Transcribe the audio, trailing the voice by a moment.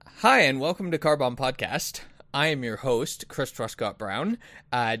Hi, and welcome to Carbomb Podcast. I am your host, Chris Truscott Brown.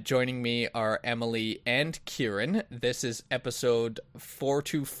 Joining me are Emily and Kieran. This is episode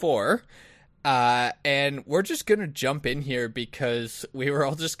 424. And we're just going to jump in here because we were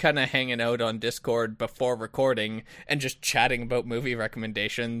all just kind of hanging out on Discord before recording and just chatting about movie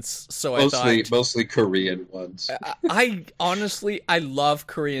recommendations. So mostly Korean ones. I love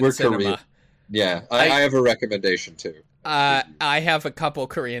Korean cinema. Korean. Yeah, I have a recommendation too. I have a couple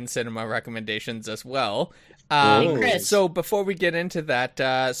Korean cinema recommendations as well. Chris. So before we get into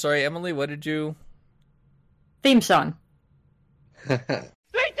that, sorry, Emily, what did you... Theme song. 3, 2, 1,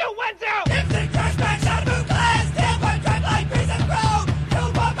 0! Instant crash back, shot move glass, tailpipe drive like piece of chrome! 2,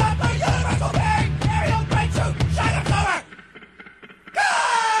 1, 5 for universal being! Aerial great shoot, shine up lower!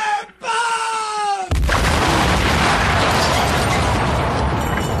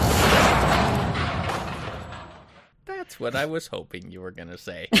 That's what I was hoping you were gonna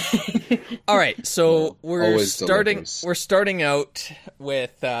say. All right, so we're starting out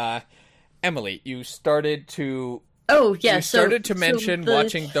with Emily. You started to mention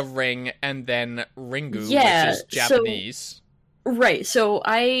watching The Ring and then Ringu, which is Japanese. Right. So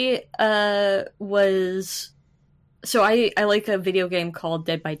I like a video game called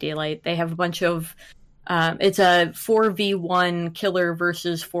Dead by Daylight. They have a bunch of it's a 4v1 killer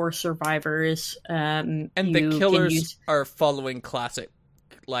versus 4 survivors. And the killers are following classic,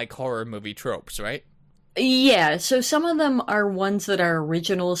 like, horror movie tropes, right? Yeah, so some of them are ones that are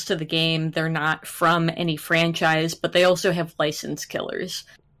originals to the game. They're not from any franchise, but they also have licensed killers.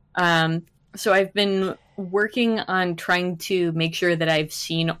 So I've been working on trying to make sure that I've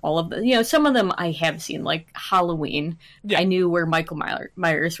seen all of them. You know, some of them I have seen, like Halloween. Yeah. I knew where Michael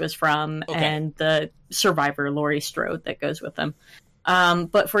Myers was from, and the survivor, Laurie Strode, that goes with them.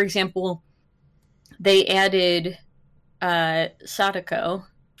 But for example, they added Sadako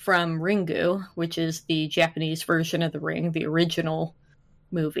from Ringu, which is the Japanese version of The Ring, the original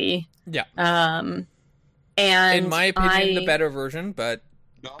movie. Yeah. And in my opinion, the better version, but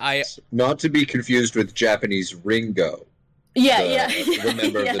not to be confused with Japanese Ringo. The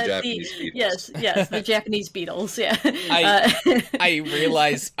member of the Japanese Beatles. Yes, the Japanese Beatles, yeah. I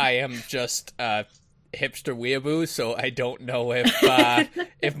realize I am just hipster weeaboo, so I don't know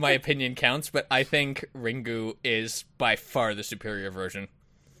if my opinion counts, but I think Ringu is by far the superior version.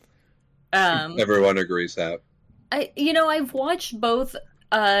 Everyone agrees that. I've watched both.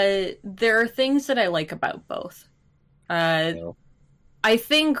 There are things that I like about both. I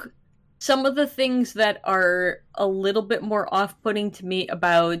think some of the things that are a little bit more off-putting to me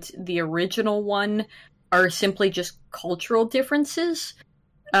about the original one are simply just cultural differences.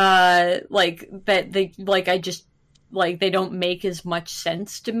 They don't make as much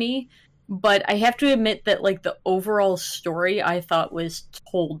sense to me. But I have to admit that, like, the overall story I thought was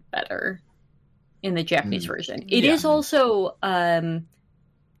told better in the Japanese version. It is also,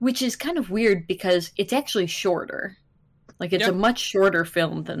 which is kind of weird because it's actually shorter. Like, it's a much shorter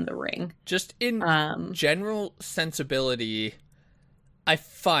film than The Ring. Just in general sensibility, I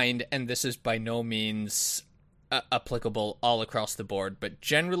find, and this is by no means applicable all across the board, but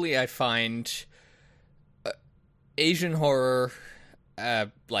generally I find Asian horror,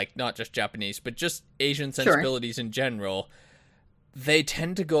 like not just Japanese, but just Asian sensibilities in general, they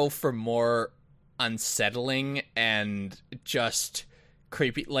tend to go for more unsettling and just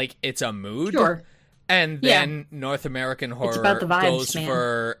creepy, like it's a mood. Sure. And then North American horror goes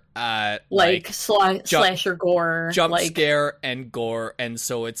for slasher gore, jump scare and gore, and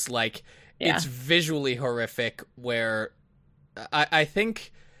so it's like it's visually horrific. Where I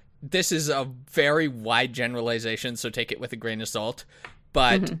think this is a very wide generalization, so take it with a grain of salt.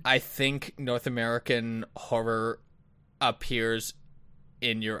 But I think North American horror appears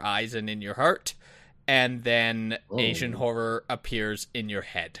in your eyes and in your heart, and then Asian horror appears in your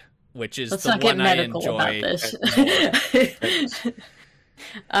head. Which is Let's the not one get medical I enjoy. About this.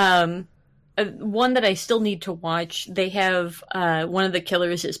 One that I still need to watch. They have one of the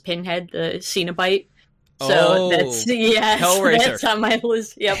killers is Pinhead, the Cenobite. So that's Hellraiser. That's on my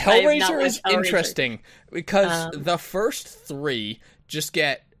list. Yep, Hellraiser is interesting because the first 3 just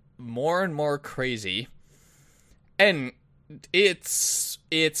get more and more crazy, and it's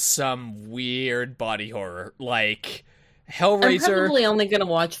some weird body horror like. Hellraiser. I'm probably only going to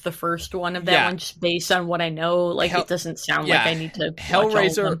watch the first one of that one just based on what I know. Like, it doesn't sound like I need to watch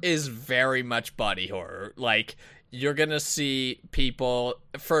Hellraiser all of them. is very much body horror. Like, you're going to see people,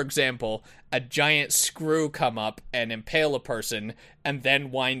 for example, a giant screw come up and impale a person and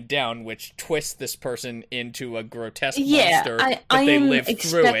then wind down, which twists this person into a grotesque monster, but they live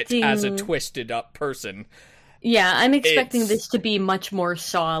through it as a twisted up person. Yeah, I'm expecting It's- this to be much more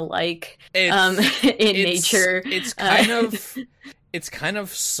Saw-like It's- in it's- nature. It's kind of it's kind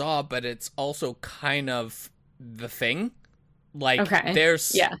of Saw, but it's also kind of The Thing. Like Okay,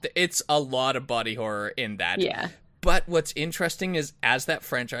 there's yeah. it's a lot of body horror in that. Yeah. But what's interesting is as that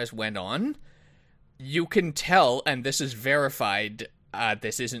franchise went on, you can tell, and this is verified,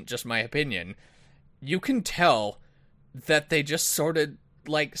 this isn't just my opinion, you can tell that they just started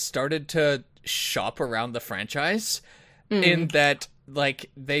to shop around the franchise in that, like,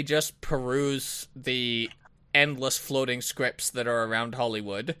 they just peruse the endless floating scripts that are around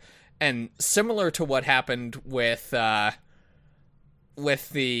Hollywood. And similar to what happened with the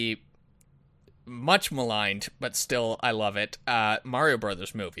much maligned, but still I love it, Mario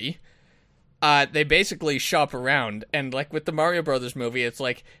Brothers movie. They basically shop around, and like with the Mario Brothers movie, it's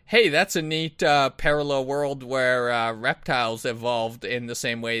like, hey, that's a neat parallel world where reptiles evolved in the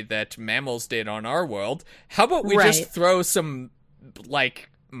same way that mammals did on our world. How about we just Right. throw some, like,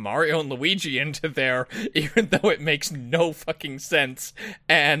 Mario and Luigi into there, even though it makes no fucking sense,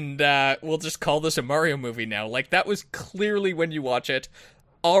 and we'll just call this a Mario movie now. Like, that was clearly, when you watch it,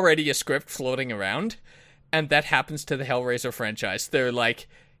 already a script floating around, and that happens to the Hellraiser franchise. They're like,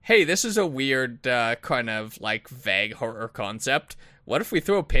 hey, this is a weird kind of like vague horror concept. What if we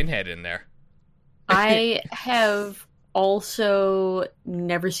throw Pinhead in there? I have also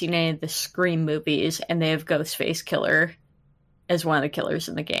never seen any of the Scream movies, and they have Ghostface Killer as one of the killers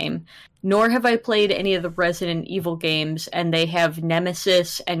in the game. Nor have I played any of the Resident Evil games, and they have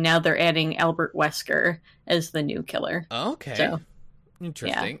Nemesis, and now they're adding Albert Wesker as the new killer. Okay. So,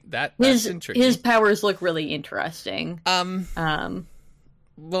 Interesting. That's intriguing. his powers look really interesting.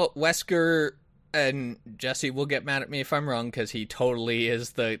 Well, Wesker and Jesse will get mad at me if I'm wrong, because he totally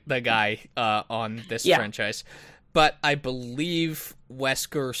is the guy on this Yeah. franchise. But I believe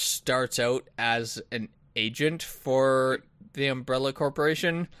Wesker starts out as an agent for the Umbrella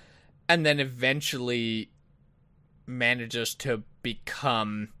Corporation, and then eventually manages to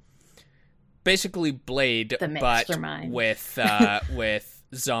become basically Blade, The but mastermind. with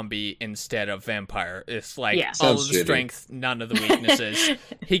zombie instead of vampire. It's like Yeah. all of Sounds the shitty. strength, none of the weaknesses.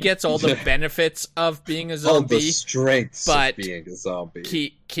 He gets all the benefits of being a All the zombie, strengths but of being a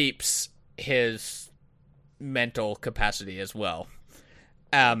zombie. keeps his mental capacity as well.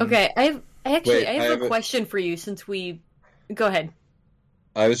 Um, Okay, I have have a question for you since we... Go ahead.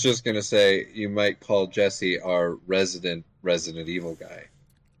 I was just gonna say, you might call Jesse our Resident Evil guy.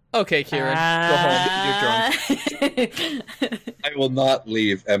 Okay, Kieran, go home. You're drunk. I will not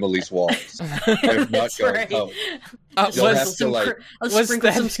leave Emily's walls. I'm not That's going right. home. Uh, You'll was have to, like- I'll was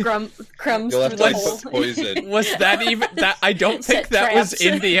sprinkle that- some crumbs You'll through have to the like hole. put poison. was that even that? I don't think Set that was traps.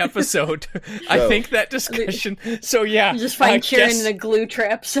 in the episode. I No. think that discussion. So yeah, You just find Kieran guess, in a glue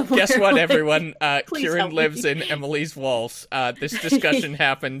trap somewhere. guess what, like- everyone? Please Kieran help me. lives in Emily's walls. This discussion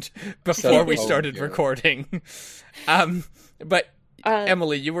happened before we home, started Kieran. recording. But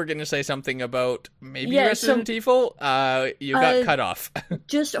Emily, you were going to say something about maybe Yeah, Resident Evil. You got cut off.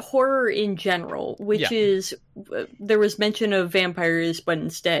 just horror in general, which Yeah. is there was mention of vampires, but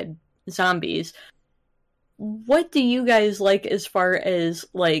instead zombies. What do you guys like as far as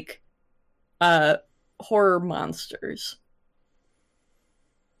like horror monsters?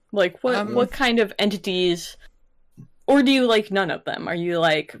 Like what kind of entities? Or do you like none of them? Are you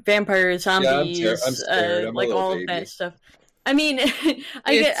like vampires, zombies, I'm scared. I'm a like little all baby. of that stuff? I mean,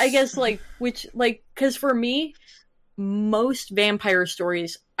 I guess like which like because for me, most vampire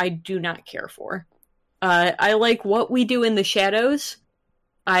stories I do not care for. I like What We Do in the Shadows.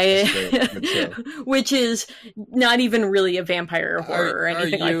 Good show. Which is not even really a vampire horror or Are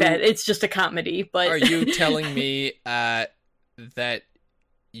anything you- like that. It's just a comedy. But Are you telling me that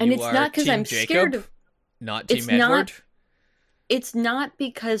you And it's are not 'cause Team I'm Jacob, scared of- not Team it's Edward? not- it's not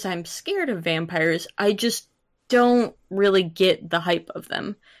because I'm scared of vampires. I just don't really get the hype of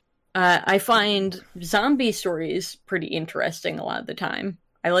them. I find zombie stories pretty interesting a lot of the time.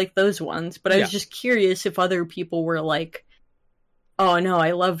 I like those ones, but I was Yeah. just curious if other people were like, oh no,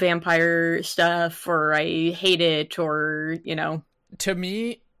 I love vampire stuff, or I hate it, or, you know. To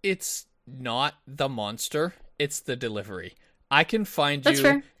me, it's not the monster, it's the delivery. I can find That's you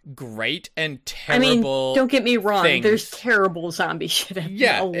fair. great and I mean, terrible. don't get me wrong, things. there's terrible zombie shit in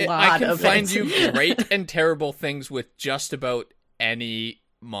Yeah, a lot I can of find it. you great and terrible things with just about any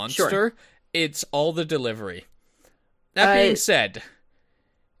monster. Sure. It's all the delivery. That being said,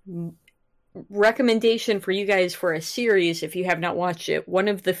 Recommendation for you guys for a series if you have not watched it. One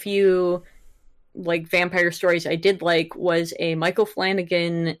of the few like vampire stories I did like was a Michael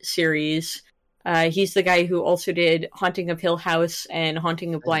Flanagan series He's the guy who also did Haunting of Hill House and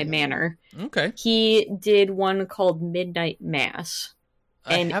Haunting of Bly Manor. Okay. He did one called Midnight Mass,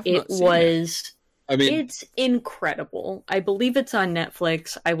 and I have it not seen was. I mean, It's incredible. I believe it's on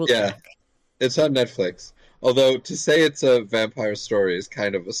Netflix. I will check. it's on Netflix. Although to say it's a vampire story is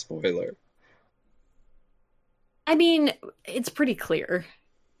kind of a spoiler. I mean, it's pretty clear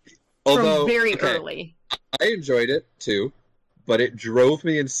Although from very okay, early. I enjoyed it too, but it drove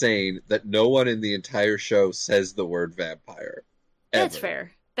me insane that no one in the entire show says the word vampire. That's ever.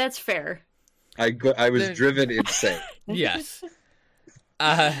 fair. That's fair. I was The- driven insane. Yes.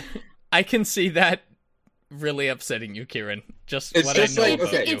 I can see that really upsetting you, Kieran. Just It's what just I know like,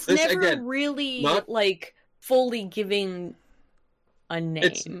 about okay, you. It's this, never again, really not- like fully giving a name.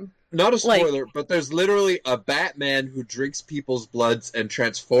 It's- Not a spoiler, but there's literally a Batman who drinks people's bloods and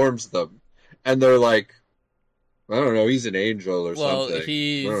transforms them, and they're like, I don't know, he's an angel or Well, something.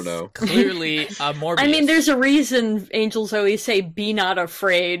 he's I don't know. clearly a Morbius. I mean, there's a reason angels always say "Be not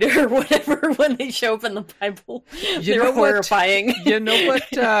afraid" or whatever when they show up in the Bible. You They're know what? horrifying. You know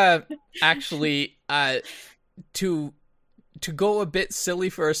what? Actually, to go a bit silly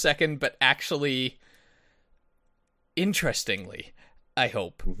for a second, but actually, interestingly, I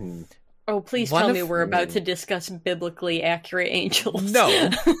hope. Mhm. Oh, please One tell of- me we're about to discuss biblically accurate angels. No.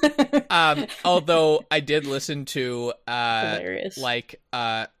 Although I did listen to Hilarious.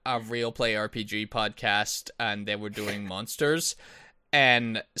 a Real Play RPG podcast, and they were doing monsters,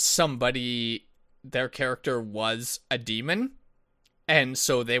 and somebody, their character was a demon, and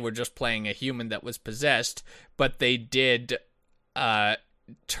so they were just playing a human that was possessed, but they did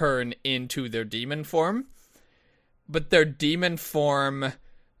turn into their demon form. But their demon form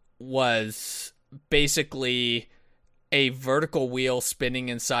was basically a vertical wheel spinning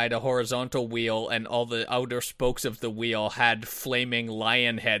inside a horizontal wheel, and all the outer spokes of the wheel had flaming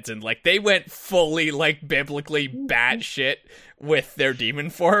lion heads, and like they went fully like biblically batshit with their demon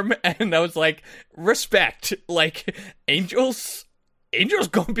form, and I was like, respect. Like angels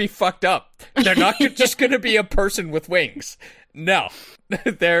gonna be fucked up. They're not just gonna be a person with wings. No,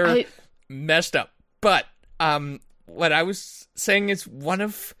 they're messed up. But what I was saying is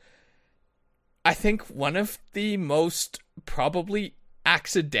I think one of the most probably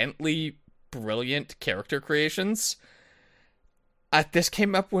accidentally brilliant character creations. This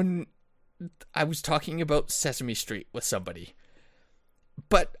came up when I was talking about Sesame Street with somebody.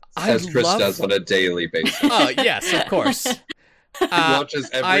 But As Chris love... does on a daily basis. Oh, yes, of course. He watches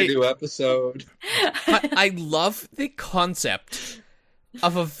every new episode. I love the concept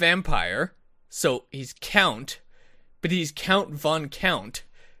of a vampire. So he's Count, but he's Count Von Count,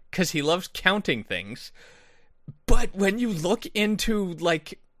 because he loves counting things. But when you look into,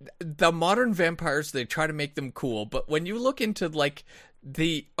 like, the modern vampires, they try to make them cool, but when you look into, like,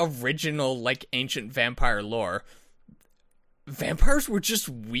 the original, like, ancient vampire lore, vampires were just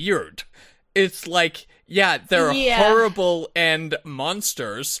weird. It's like, yeah, they're horrible and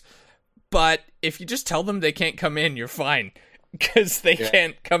monsters, but if you just tell them they can't come in, you're fine. Because they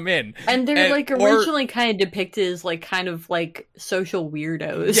can't come in. And they're like originally kind of depicted as like kind of like social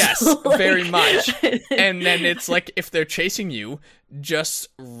weirdos. Yes, like... very much. And then it's like if they're chasing you, just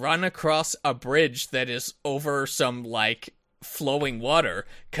run across a bridge that is over some like flowing water,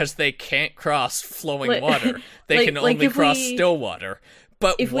 because they can't cross flowing water. They can only cross still water.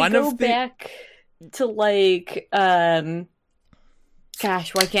 But if one we go of the back to like gosh,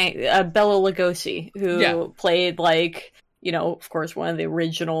 why can't Bela Lugosi, who played like, you know, of course, one of the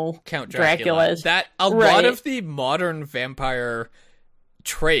original Count Dracula. Draculas. That a lot of the modern vampire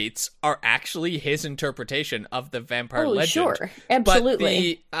traits are actually his interpretation of the vampire legend. Sure,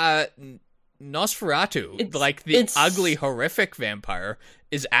 absolutely. But the Nosferatu, like the ugly, horrific vampire,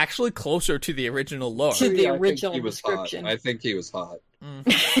 is actually closer to the original lore. To the I original think he was description. hot. I think he was hot.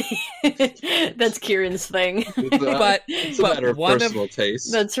 That's Kieran's thing. But it's a matter of personal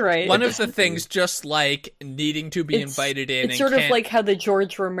taste. That's right. One of the things, just like needing to be invited in, it's sort of like how the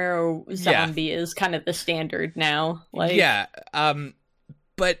George Romero zombie is kind of the standard now. Like, yeah,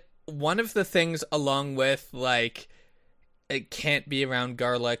 but one of the things, along with like it can't be around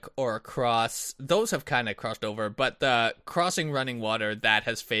garlic or across, those have kind of crossed over, but the crossing running water, that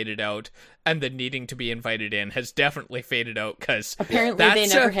has faded out, and the needing to be invited in has definitely faded out, because apparently they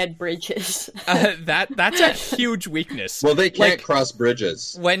never had bridges. that's a huge weakness. Well, they can't like, cross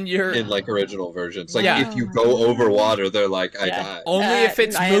bridges when you're in like original versions. Like if you go over water, they're like, I die. Only if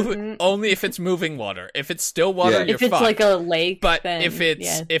it's moving. Only if it's moving water. If it's still water, you're if it's fucked. like a lake, But then,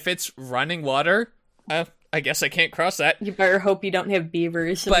 if it's running water, I guess I can't cross that. You better hope you don't have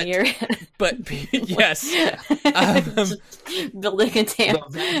beavers in the area. But yes. Building a dam.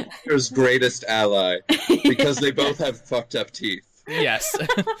 Vampire's greatest ally, because they both have fucked up teeth. Yes.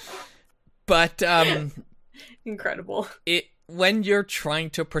 But incredible. When you're trying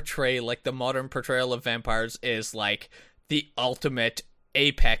to portray, like, the modern portrayal of vampires is like the ultimate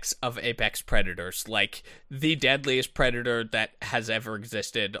apex of apex predators, like the deadliest predator that has ever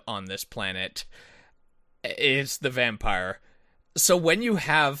existed on this planet is the vampire. So when you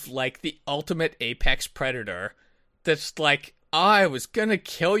have, like, the ultimate apex predator that's like, I was gonna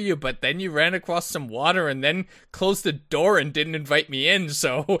kill you, but then you ran across some water and then closed the door and didn't invite me in,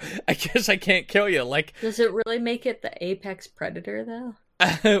 so I guess I can't kill you. Like, does it really make it the apex predator,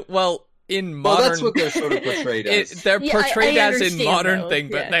 though? Well, in modern... Well, that's what they're sort of portrayed as. They're portrayed I as in modern though. thing,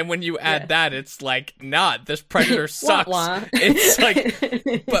 but Yeah. then when you add that, it's like, nah, this predator Wah, sucks. wah. It's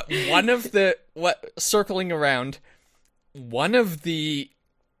like, but circling around, one of the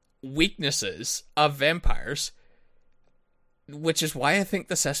weaknesses of vampires, which is why I think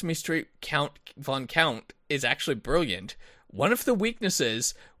the Sesame Street Count Von Count is actually brilliant. One of the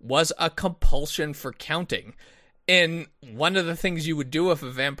weaknesses was a compulsion for counting. And one of the things you would do if a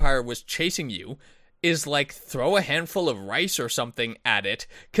vampire was chasing you is, like, throw a handful of rice or something at it,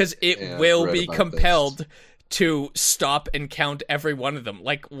 because it will be compelled to stop and count every one of them.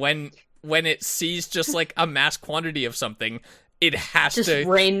 Like, when it sees just, like, a mass quantity of something, it has just to...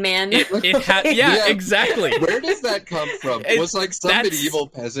 Rain Man. Yeah, exactly. Where does that come from? Was, like, some medieval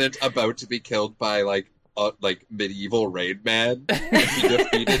peasant about to be killed by, like medieval Rain Man? He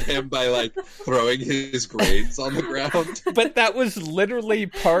defeated him by, like, throwing his grains on the ground. But that was literally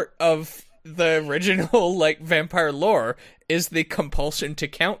part of the original, like, vampire lore, is the compulsion to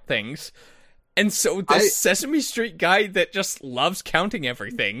count things. And so this Sesame Street guy that just loves counting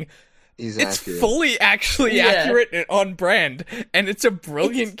everything, it's fully accurate and on brand, and it's a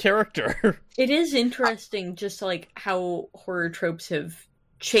brilliant character. It is interesting just, like, how horror tropes have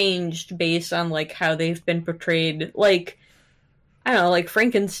changed based on, like, how they've been portrayed. Like, I don't know, like,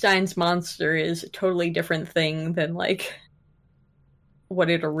 Frankenstein's monster is a totally different thing than, like,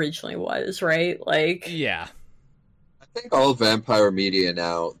 what it originally was, right? Like, yeah. I think all vampire media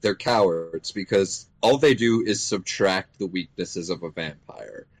now, they're cowards, because all they do is subtract the weaknesses of a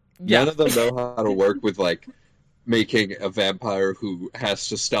vampire. Yeah. None of them know how to work with, like, making a vampire who has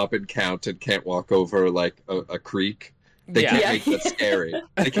to stop and count and can't walk over, like, a creek. They can't make that scary.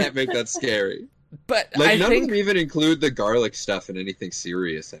 They can't make that scary. But like, none of them even include the garlic stuff in anything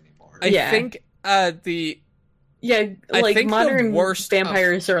serious anymore. I think like, modern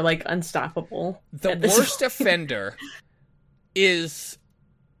vampires are, like, unstoppable. The worst offender is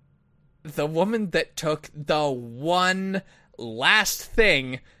the woman that took the one last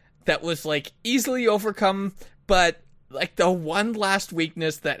thing that was, like, easily overcome, but, like, the one last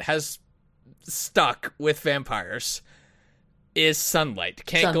weakness that has stuck with vampires is sunlight.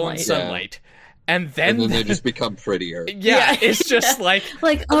 Can't go in sunlight. Yeah. And then they just become prettier. Yeah, it's just like...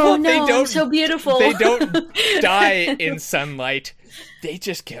 like, oh no, I'm so beautiful. They don't die in sunlight. They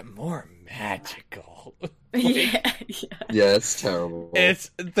just get more magical. Yeah, it's terrible.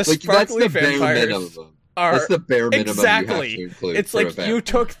 It's the sparkly vampires. That's the bare minimum exactly. you have to include. It's like you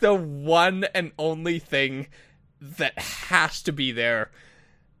took the one and only thing that has to be there,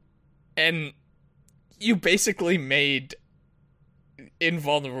 and you basically made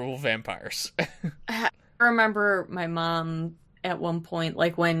invulnerable vampires. I remember my mom at one point,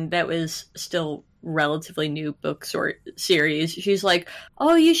 like, when that was still relatively new books or series, she's like,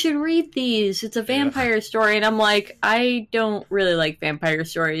 oh, you should read these, it's a vampire story. And I'm like, I don't really like vampire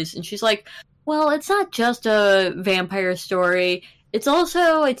stories. And she's like, well, it's not just a vampire story, it's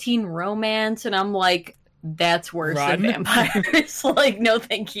also a teen romance. And I'm like, that's worse than vampires. Like, no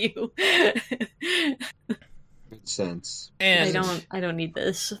thank you. Makes sense. And I don't need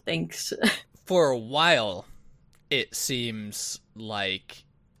this, thanks. For a while it seems like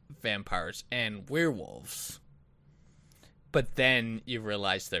vampires and werewolves, but then you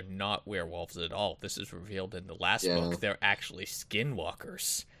realize they're not werewolves at all. This is revealed in the last book. They're actually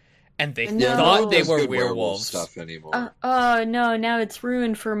skinwalkers, and they thought they were werewolves. Stuff anymore. Oh no, now it's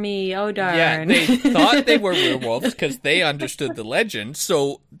ruined for me. Oh darn. Yeah, they thought they were werewolves because they understood the legend,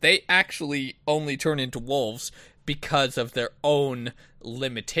 so they actually only turn into wolves because of their own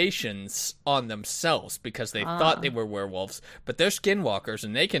limitations on themselves, because they thought they were werewolves, but they're skinwalkers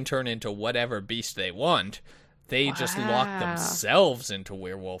and they can turn into whatever beast they want. They just lock themselves into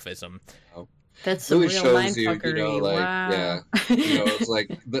werewolfism. That's some really real shows you, mindfuckery. like, Wow. yeah, it's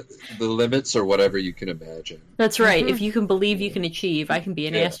like the limits are whatever you can imagine. That's right. Mhm. If you can believe you can achieve, I can be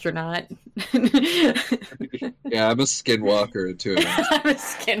an Yeah. astronaut. Yeah, I'm a skinwalker into it. I'm a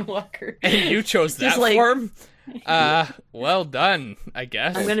skinwalker. And you chose that Just like- form? Well done, I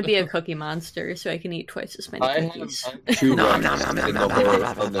guess. I'm gonna be a cookie monster so I can eat twice as many I have cookies. 2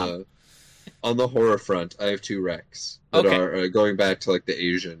 recs on the horror front. I have 2 recs that Okay. are going back to like the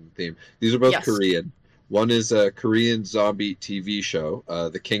Asian theme. These are both Yes. Korean. One is a Korean zombie TV show,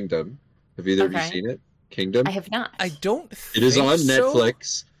 The Kingdom. Have either of you Okay. seen it? Kingdom. I have not. I don't It is think on so.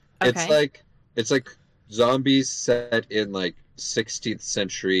 Netflix. Okay. It's like zombies set in like 16th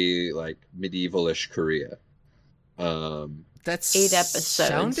century, like medievalish Korea. That's 8 episodes.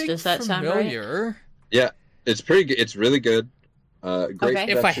 sounding Does that sound right? familiar. It's pretty good. It's really good. Great Okay.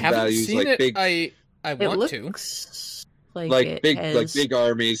 If I production haven't values, seen like it, big, I It want to. looks like it big, has... like big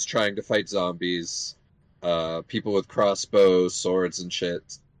armies trying to fight zombies. People with crossbows, swords, and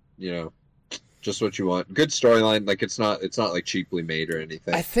shit. Just what you want. Good storyline. Like it's not like cheaply made or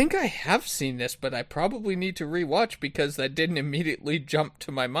anything. I think I have seen this, but I probably need to rewatch because that didn't immediately jump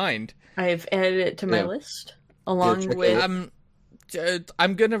to my mind. I've added it to my Yeah. list along check it with out.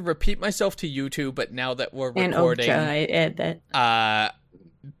 I'm gonna repeat myself to you two, but now that we're and recording, Okja. I add that.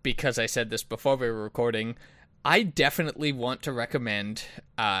 because I said this before we were recording, I definitely want to recommend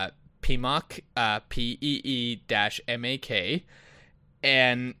PMAK, PEE-MAK,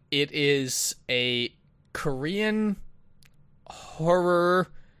 and it is a Korean horror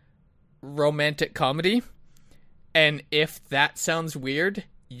romantic comedy. And if that sounds weird,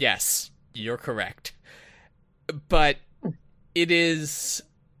 yes, you're correct. But it is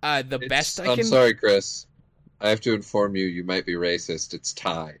the best I I'm can. sorry, Chris. I have to inform you. You might be racist. It's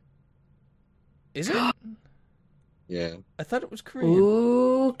Thai. Is it? Yeah. I thought it was Korean.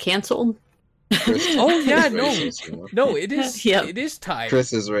 Ooh, canceled. Chris Oh, yeah, is no. racist, No, it is. Yep. It is Thai.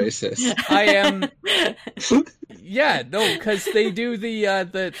 Chris is racist. I am. Yeah, no, because they do the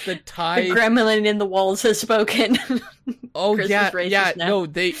Thai. The gremlin in the walls has spoken. Oh Chris yeah, is racist yeah. now. No,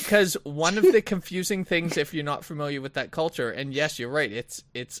 because one of the confusing things, if you're not familiar with that culture, and yes, you're right, it's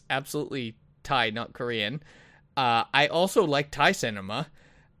absolutely Thai, not Korean. I also like Thai cinema,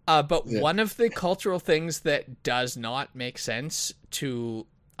 but Yeah. one of the cultural things that does not make sense to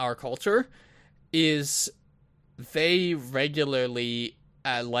our culture is they regularly,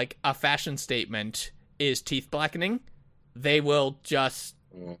 like a fashion statement is teeth blackening. They will just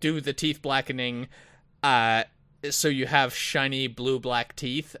do the teeth blackening, so you have shiny blue-black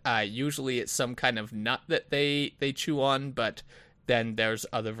teeth. Usually it's some kind of nut that they chew on, but then there's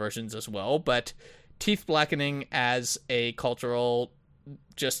other versions as well. But teeth blackening as a cultural,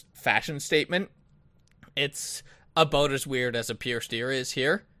 just fashion statement, it's about as weird as a pierced ear is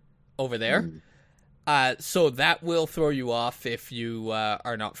here, over there. So that will throw you off if you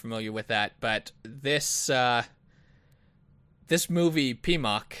are not familiar with that. But this movie,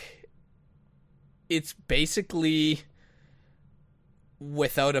 PMAK, it's basically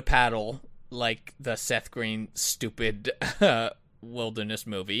without a paddle, like the Seth Green stupid wilderness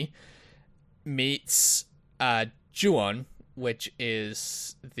movie, meets Ju-on, which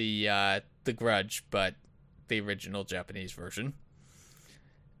is the Grudge, but the original Japanese version.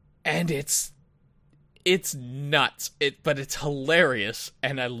 And it's nuts. But it's hilarious,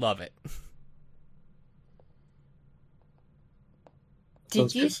 and I love it. Did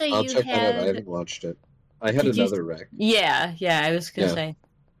Sounds you good. say I'll you check that out. I had? haven't watched it. I had Did you- another rec. Yeah, I was gonna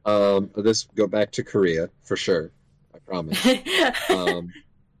This go back to Korea for sure. I promise. say. Um,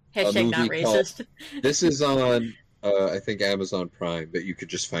 Hashtag not movie called- racist. this is on, I think Amazon Prime, but you could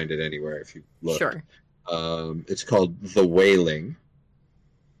just find it anywhere if you look. Sure. It's called The Wailing.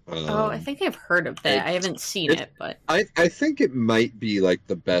 Oh, I think I've heard of that. I haven't seen it- it, but I think it might be like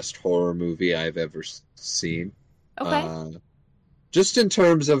the best horror movie I've ever seen. okay. Just in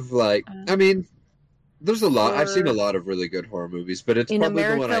terms of like, I mean, there's a lot. I've seen a For- lot of really good horror movies, but it's In probably the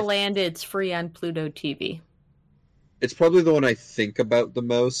one America I Land, it's free on Pluto TV. it's probably the one I think about the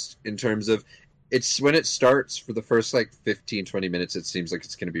most in terms of it's when it starts for the first like 15, 20 minutes, it seems like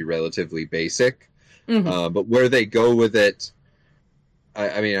it's going to be relatively basic. Mhm. But where they go with it,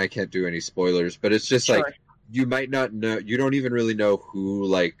 I mean, I can't do any spoilers, but it's just like, Sure. you might not know, you don't even really know who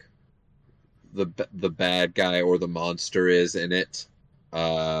like the bad guy or the monster is in it.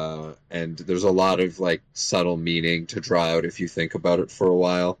 And there's a lot of like subtle meaning to draw out if you think about it for a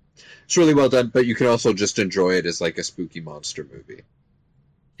while. It's really well done, but you can also just enjoy it as like a spooky monster movie.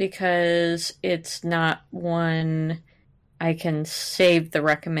 Because it's not one I can save the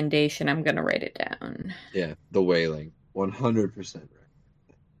recommendation. I'm going to write it down. Yeah, The Wailing, 100%.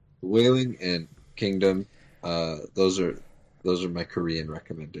 Wailing and Kingdom. Those are my Korean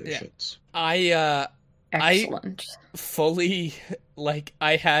recommendations. Yeah. Excellent. I fully, like,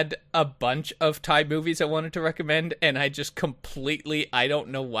 I had a bunch of Thai movies I wanted to recommend, and I just completely, I don't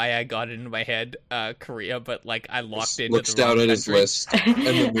know why I got it in my head, Korea, but, like, I locked into looks the wrong down at his country. list, and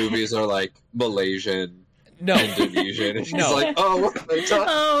the movies are, like, Malaysian, No. Indonesian, and he's No. like, oh, what are they talking?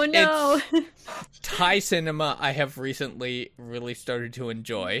 Oh no! Thai cinema I have recently really started to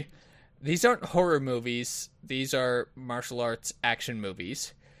enjoy. These aren't horror movies. These are martial arts action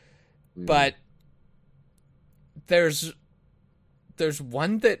movies. But there's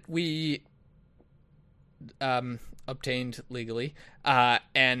one that we obtained legally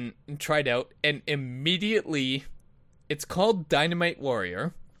and tried out, and immediately it's called Dynamite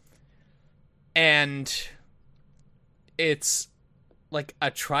Warrior, and it's like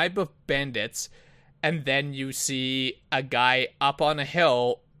a tribe of bandits, and then you see a guy up on a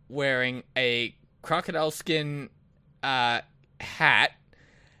hill wearing a crocodile skin hat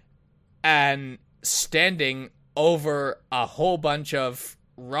and standing over a whole bunch of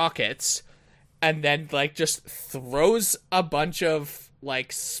rockets, and then like just throws a bunch of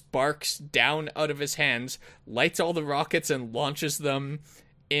like sparks down out of his hands, lights all the rockets and launches them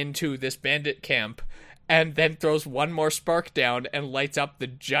into this bandit camp, and then throws one more spark down and lights up the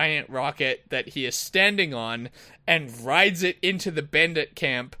giant rocket that he is standing on and rides it into the bandit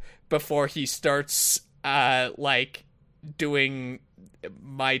camp before he starts like doing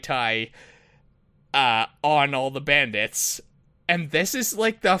Muay Thai on all the bandits. And this is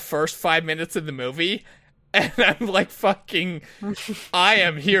like the first 5 minutes of the movie, and I'm like, fucking, I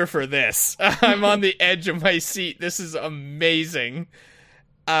am here for this. I'm on the edge of my seat. This is amazing.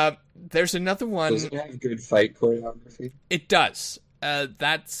 There's another one. Does it have good fight choreography? It does.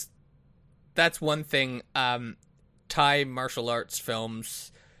 That's one thing. Thai martial arts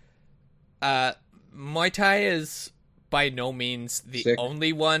films. Muay Thai is by no means the Sick.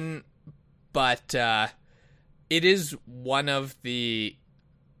 only one, but it is one of the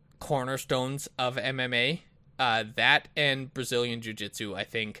cornerstones of MMA. That and Brazilian Jiu-Jitsu, I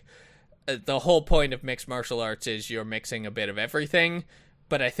think. The whole point of mixed martial arts is you're mixing a bit of everything,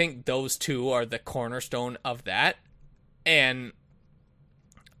 but I think those two are the cornerstone of that. And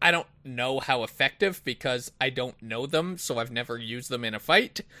I don't know how effective because I don't know them, so I've never used them in a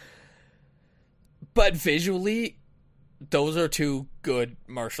fight. But visually, those are two good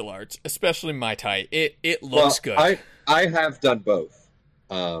martial arts, especially Muay Thai. It looks good. I have done both.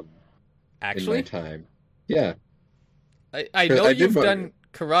 Actually, in my time, yeah. I know I did you've both. done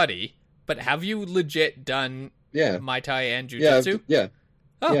karate, but have you legit done Yeah, Muay Thai and yeah, Jiu-Jitsu? yeah,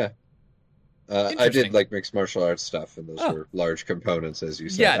 Oh. yeah. I Interesting. did like mixed martial arts stuff, and those Oh. were large components, as you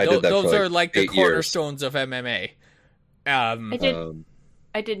said. Yeah, I did that those for, are like the 8 years. cornerstones of MMA.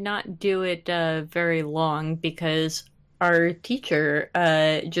 I did not do it very long because our teacher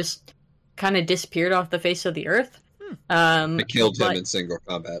just kind of disappeared off the face of the earth. I killed him but- in single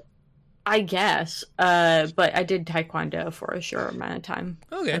combat. I guess, but I did Taekwondo for a short amount of time.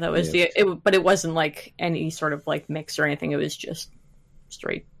 Okay. That was but it wasn't like any sort of like mix or anything. It was just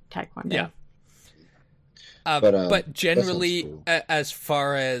straight Taekwondo. Yeah. But But generally, that sounds as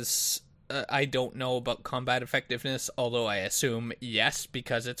far as I don't know about combat effectiveness, although I assume yes,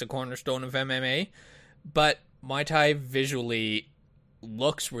 because it's a cornerstone of MMA. But Muay Thai visually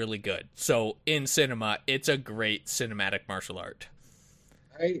looks really good. So in cinema, it's a great cinematic martial art.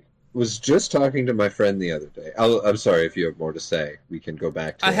 I was just talking to my friend the other day. I'm sorry if you have more to say. We can go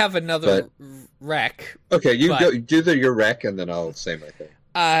back to I it. have another rec. Okay, you but- go do your rec, and then I'll say my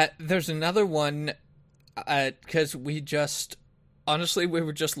thing. There's another one, because we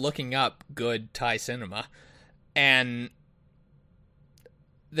were just looking up good Thai cinema, and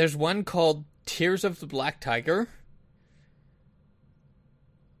there's one called Tears of the Black Tiger.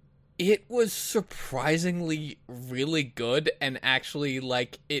 It was surprisingly really good, and actually,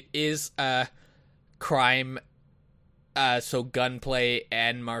 like, it is a crime, so gunplay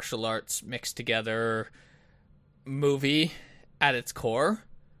and martial arts mixed together movie at its core.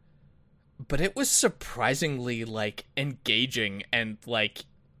 But it was surprisingly, like, engaging, and, like,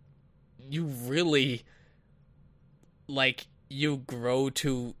 you really, like, you grow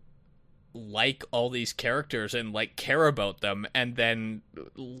to like all these characters and, like, care about them, and then,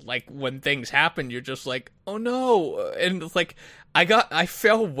 like, when things happen, you're just like, oh no, and it's like, I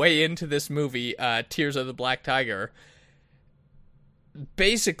fell way into this movie, Tears of the Black Tiger.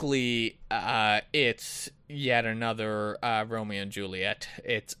 Basically, it's yet another Romeo and Juliet.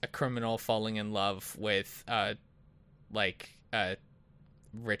 It's a criminal falling in love with, like, a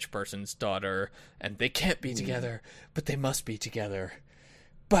rich person's daughter, and they can't be together, but they must be together.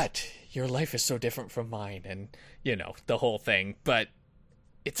 but your life is so different from mine, and, you know, the whole thing. But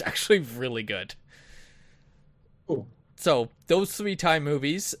it's actually really good. Ooh. So, those 3 Thai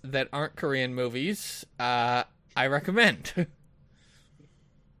movies that aren't Korean movies, I recommend. I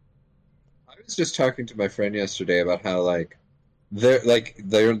was just talking to my friend yesterday about how, like, there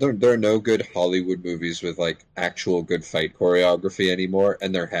are no good Hollywood movies with, like, actual good fight choreography anymore,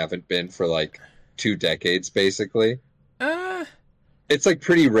 and there haven't been for, like, 2 decades, basically. It's, like,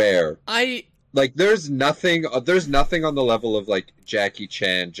 pretty rare. Like, there's nothing on the level of, like, Jackie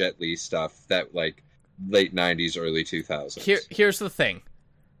Chan, Jet Li stuff that, like, late 90s, early 2000s. Here's the thing.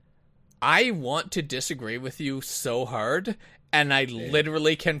 I want to disagree with you so hard, and I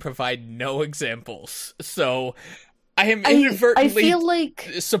literally can provide no examples. So, I am inadvertently I feel like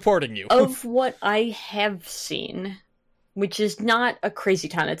supporting you. Of what I have seen, which is not a crazy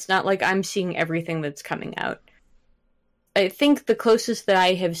ton, it's not like I'm seeing everything that's coming out. I think the closest that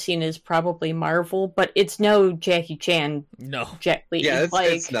I have seen is probably Marvel, but it's no Jackie Chan. No. Jet Li. Yeah,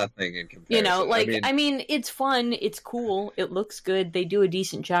 like, it's nothing in comparison. You know, like, I mean, it's fun, it's cool, it looks good, they do a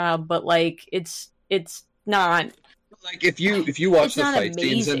decent job, but, like, it's not... Like, if you watch the fight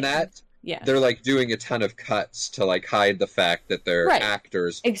scenes in that, yeah, they're, like, doing a ton of cuts to, like, hide the fact that their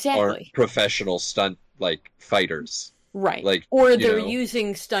actors aren't professional stunt, like, fighters. Right. Like, or they're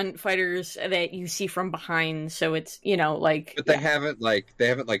using stunt fighters that you see from behind, so it's, you know, like... But they haven't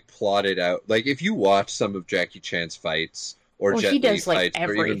plotted out... Like, if you watch some of Jackie Chan's fights, or Jet Li fights,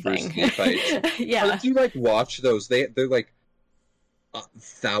 or even Bruce Lee fights... yeah. If you, like, watch those, they're, like,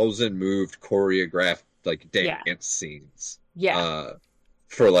 1,000-moved, choreographed, like, dance scenes. Yeah.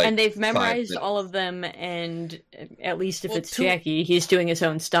 For, like, and they've memorized all of them, and at least if it's Jackie, he's doing his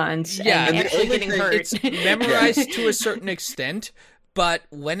own stunts and actually getting hurt. It's memorized to a certain extent, but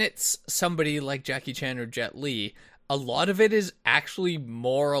when it's somebody like Jackie Chan or Jet Li, a lot of it is actually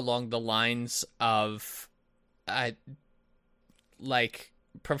more along the lines of, like,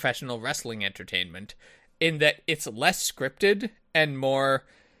 professional wrestling entertainment, in that it's less scripted and more...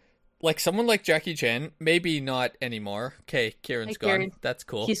 Like, someone like Jackie Chan, maybe not anymore. Okay, Kieran's gone. Kieran. That's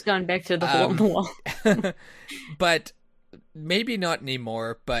cool. He's gone back to the hole in the wall. But maybe not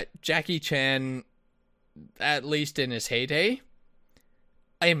anymore, but Jackie Chan, at least in his heyday,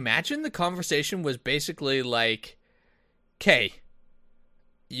 I imagine the conversation was basically like, okay,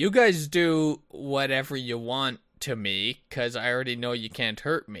 you guys do whatever you want to me, because I already know you can't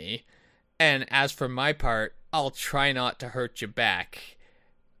hurt me. And as for my part, I'll try not to hurt you back.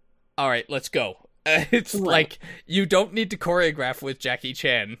 All right, let's go. It's like, you don't need to choreograph with Jackie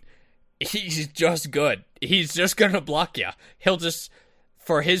Chan. He's just good. He's just gonna block you. He'll just,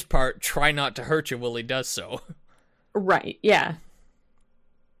 for his part, try not to hurt you while he does so. Right, yeah.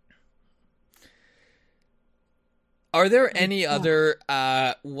 Are there any other,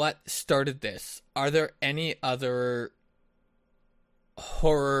 what started this? Are there any other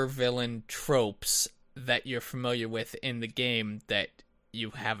horror villain tropes that you're familiar with in the game that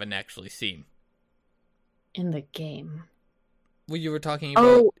you haven't actually seen? In the game? Well, you were talking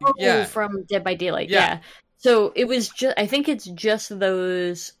about... from Dead by Daylight, yeah. So it was just... I think it's just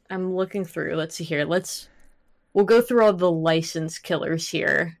those... I'm looking through. Let's see here. We'll go through all the licensed killers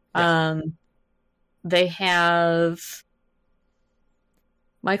here. Yeah. They have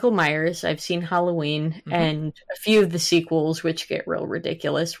Michael Myers. I've seen Halloween, and a few of the sequels, which get real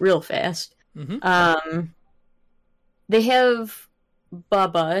ridiculous real fast. They have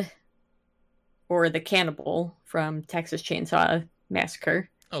Bubba, or the cannibal from Texas Chainsaw Massacre.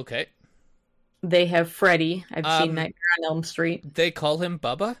 Okay. They have Freddy. I've seen Nightmare on Elm Street. They call him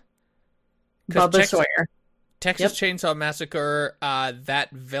Bubba? Bubba Sawyer. Texas Chainsaw Massacre,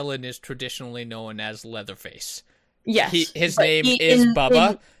 that villain is traditionally known as Leatherface. Yes. His name is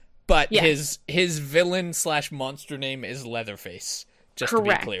Bubba, but his villain / monster name is Leatherface, just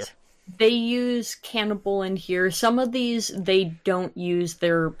Correct. To be clear. They use cannibal in here. Some of these, they don't use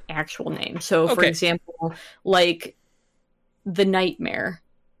their actual name. So, for example, like the Nightmare.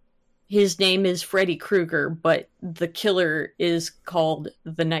 His name is Freddy Krueger, but the killer is called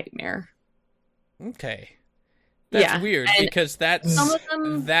the Nightmare. Okay. That's weird, because that's... Some of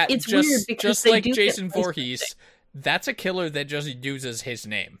them, it's just, weird because just like Jason Voorhees, that's a killer that just uses his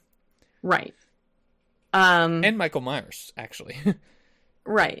name. Right. And Michael Myers, actually.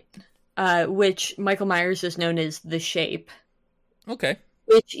 Right. Which Michael Myers is known as The Shape. Okay.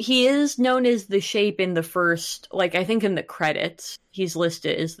 Which he is known as The Shape in the first, like, I think in the credits, he's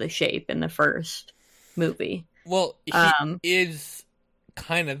listed as The Shape in the first movie. Well, he is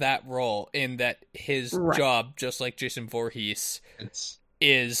kind of that role in that his job, just like Jason Voorhees,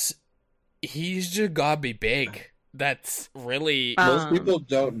 is he's just gotta be big. That's really... Most people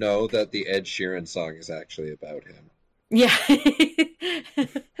don't know that the Ed Sheeran song is actually about him. Yeah.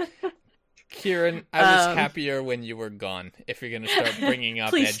 Kieran, I was happier when you were gone. If you're going to start bringing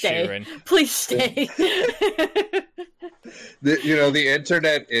up Ed Sheeran. Please stay. The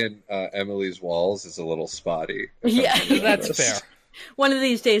internet in Emily's walls is a little spotty. Yeah, that's fair. One of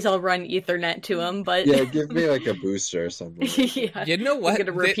these days I'll run Ethernet to him, but... Yeah, give me like a booster or something. Yeah. You know what? Get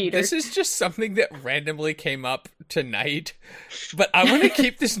a repeater. This is just something that randomly came up tonight, but I want to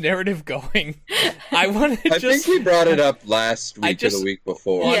keep this narrative going. I think we brought it up last week or the week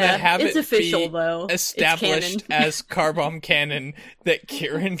before. Yeah, have it's it official, be though. established as Carbomb canon that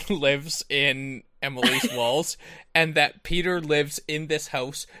Kieran lives in Emily's walls, and that Peter lives in this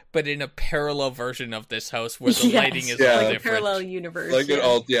house, but in a parallel version of this house where the lighting is all different. Parallel universe. Like an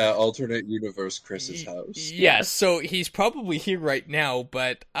alternate universe Chris's house. Yeah, so he's probably here right now,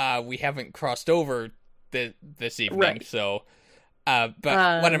 but we haven't crossed over this evening, right. So... but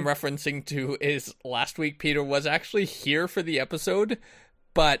what I'm referencing to is last week Peter was actually here for the episode,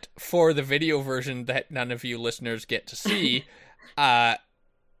 but for the video version that none of you listeners get to see,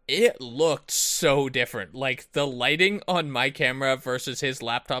 it looked so different. Like, the lighting on my camera versus his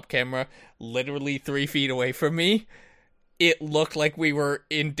laptop camera, literally 3 feet away from me, it looked like we were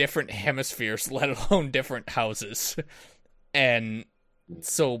in different hemispheres, let alone different houses. And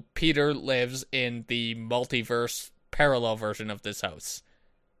so Peter lives in the multiverse parallel version of this house.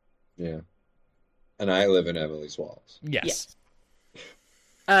 Yeah. And I live in Emily's walls. Yes.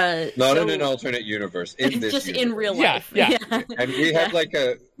 Not in an alternate universe, in this just universe. in real life. Yeah. And we have like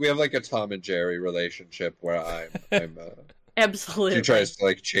a Tom and Jerry relationship where I'm absolutely. He tries to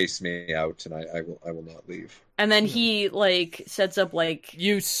like chase me out, and I will not leave. And then he like sets up like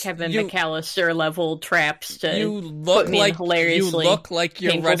Kevin McAllister level traps to put me in hilariously. You look like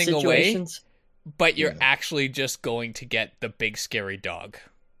you're running situations. Away, but you're actually just going to get the big scary dog.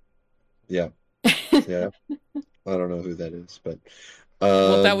 Yeah. Yeah. I don't know who that is, but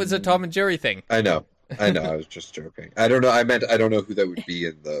well, that was a Tom and Jerry thing. I know. I was just joking. I don't know. I don't know who that would be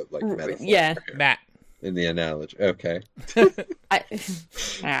in the like metaphor. Yeah, Matt. In the analogy. Okay. I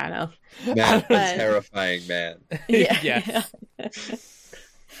don't know. Matt, a terrifying man. Yeah.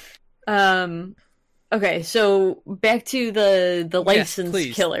 Okay, so back to the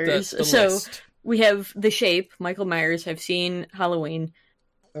licensed killers. The so list. We have The Shape, Michael Myers. I've seen Halloween.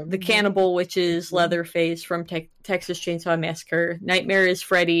 The Cannibal, which is Leatherface from Texas Chainsaw Massacre. Nightmare is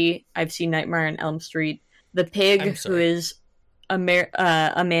Freddy. I've seen Nightmare on Elm Street. The Pig, who is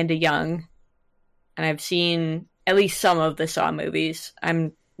Amanda Young. And I've seen at least some of the Saw movies.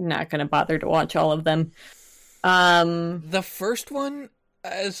 I'm not going to bother to watch all of them. The first one,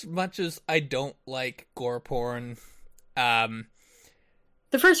 as much as I don't like gore porn, the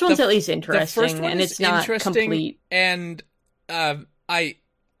first one's at least interesting, and it's not complete. And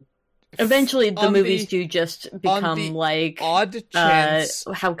eventually the movies do just become like odd chance.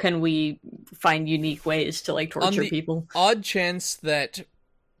 How can we find unique ways to like torture people? Odd chance that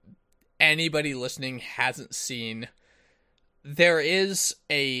anybody listening hasn't seen, there is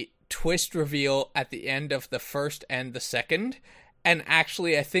a twist reveal at the end of the first and the second, and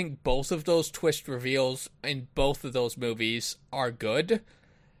actually I think both of those twist reveals in both of those movies are good.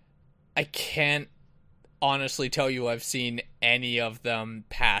 I can't honestly tell you I've seen any of them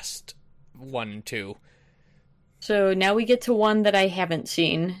past 1 and 2. So now we get to one that I haven't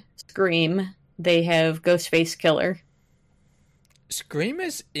seen. Scream. They have Ghostface Killer. Scream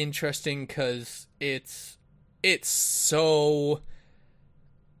is interesting because it's so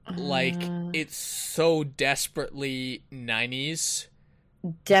it's so desperately 90s.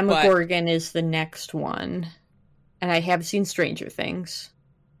 Demogorgon is the next one, and I have seen Stranger Things.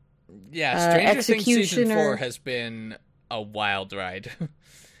 Yeah, Stranger Things season 4 has been a wild ride.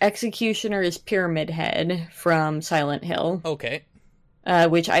 Executioner is Pyramid Head from Silent Hill. Okay.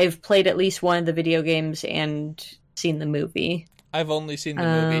 Which I've played at least one of the video games and seen the movie. I've only seen the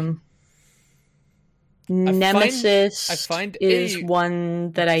movie. Nemesis is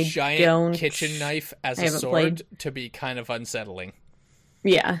one that I giant don't... kitchen knife as a sword played. To be kind of unsettling.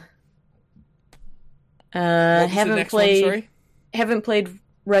 Yeah. What was the next one, sorry? Haven't played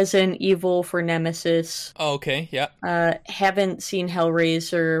Resident Evil for Nemesis. Oh, okay, yeah. Haven't seen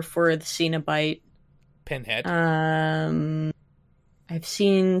Hellraiser for the Cenobite. Pinhead. I've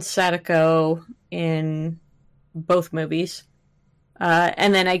seen Sadako in both movies.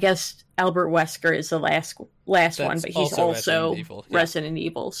 And then I guess Albert Wesker is the last one, but he's also Resident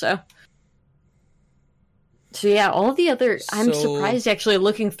Evil, so yeah, all the other... I'm surprised, actually,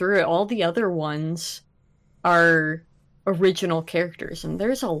 looking through it, all the other ones are original characters, and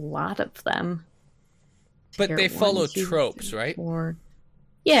there's a lot of them. But they follow tropes, right?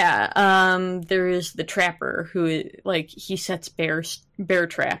 Yeah, there is the trapper who, like, he sets bear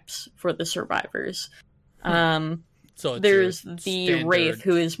traps for the survivors. So there's the wraith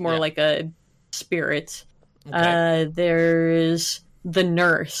who is more like a spirit. Okay. There's the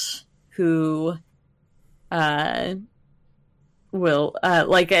nurse who will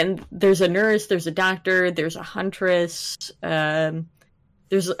and there's a nurse, there's a doctor, there's a huntress,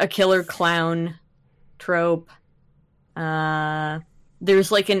 there's a killer clown trope.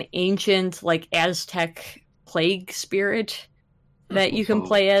 There's like an ancient like Aztec plague spirit that you can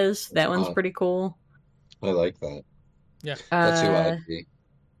play as. That one's pretty cool. I like that. Yeah. That's who I'd be.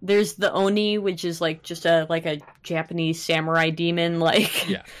 There's the Oni, which is like just a Japanese samurai demon. Like,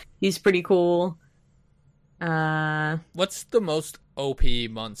 yeah, he's pretty cool. What's the most OP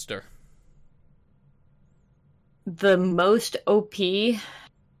monster? The most OP,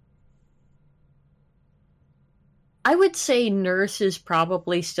 I would say Nurse is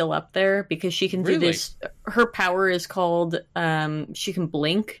probably still up there because she can do this. Her power is called she can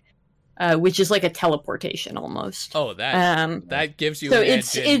blink. Which is like a teleportation almost. Oh, that gives you an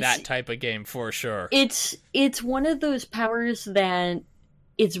edge in that type of game for sure. It's one of those powers that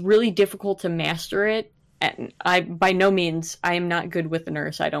it's really difficult to master it. And I by no means I am not good with the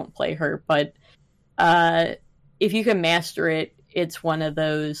nurse. I don't play her, but if you can master it, it's one of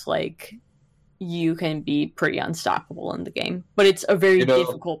those like you can be pretty unstoppable in the game. But it's a very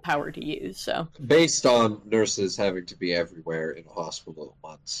difficult power to use. So based on nurses having to be everywhere in a hospital at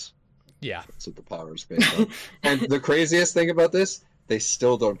once. Yeah. That's what the power is based on. And the craziest thing about this, they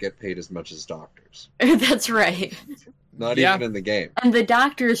still don't get paid as much as doctors. That's right. Not even in the game. And the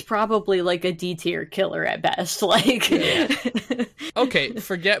doctor is probably like a D-tier killer at best. Like, okay,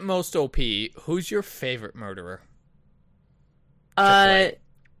 forget most OP. Who's your favorite murderer?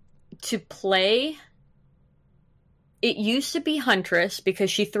 To play, it used to be Huntress because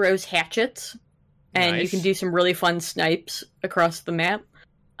she throws hatchets, and you can do some really fun snipes across the map.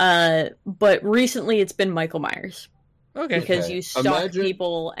 But recently it's been Michael Myers. Okay. Because you stalk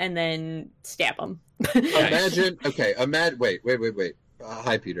people and then stab them. Wait.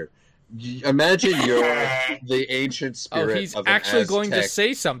 Hi, Peter. Imagine you're the ancient spirit he's of an actually Aztec. going to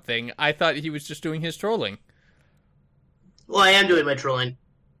say something. I thought he was just doing his trolling. Well, I am doing my trolling.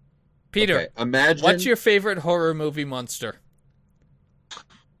 Peter, imagine... what's your favorite horror movie monster?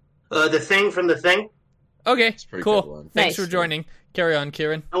 The Thing from The Thing. Okay, cool. Thanks for joining. Carry on,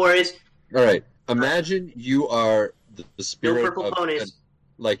 Kieran. No worries. All right. Imagine you are the spirit of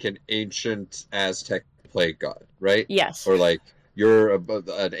like an ancient Aztec plague god, right? Yes. Or like you're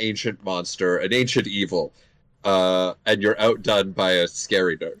an ancient monster, an ancient evil, and you're outdone by a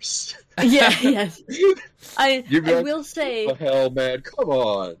scary nurse. Yeah, yes. I will say... What the hell, man? Come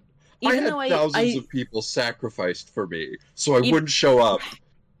on. I had thousands of people sacrificed for me, so I wouldn't show up.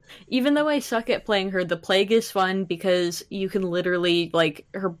 Even though I suck at playing her, the plague is fun because you can literally, like,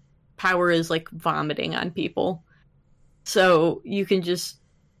 her power is, like, vomiting on people. So you can just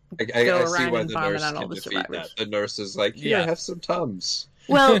go around and vomit on all the survivors. The nurse is like, here, have some Tums.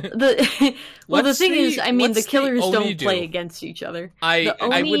 Well, the thing is, I mean, the killers don't play against each other. I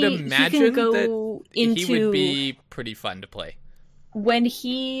would imagine that he would be pretty fun to play. When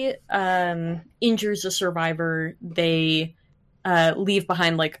he injures a survivor, they... leave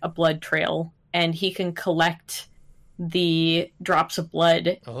behind like a blood trail, and he can collect the drops of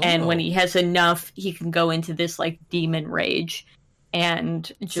blood. And when he has enough, he can go into this like demon rage,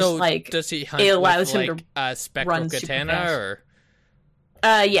 and just does he hunt it allows with, him like, to a spectral katana or?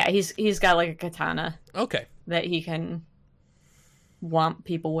 Yeah, he's got like a katana. Okay, that he can whomp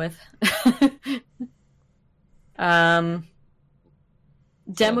people with.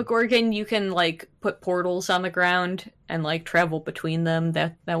 Demogorgon, you can like put portals on the ground and like travel between them.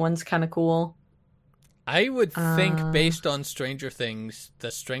 That one's kind of cool. I would think, based on Stranger Things,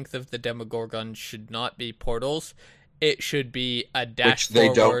 the strength of the Demogorgon should not be portals. It should be a dash forward.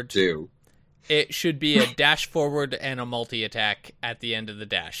 Which they don't do. It should be a dash forward and a multi-attack at the end of the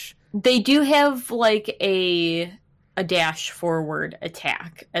dash. They do have like a dash forward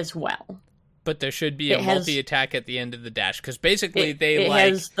attack as well. But there should be a multi-attack at the end of the dash, because basically it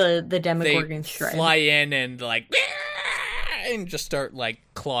has the Demogorgon stride. Fly in and like and just start like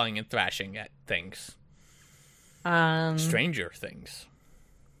clawing and thrashing at things. Stranger Things.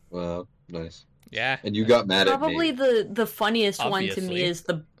 Wow, nice. Yeah. And you got mad at me. Probably the funniest one to me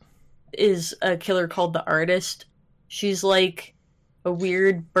is a killer called the Artist. She's like a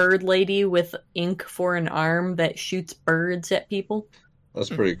weird bird lady with ink for an arm that shoots birds at people.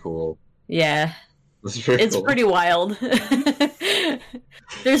 That's pretty cool. Yeah. That's pretty cool. Pretty wild.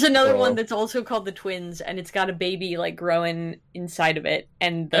 There's another one that's also called the Twins, and it's got a baby like growing inside of it,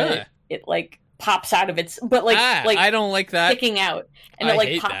 and it like pops out of its, but like I don't like that, sticking out, and it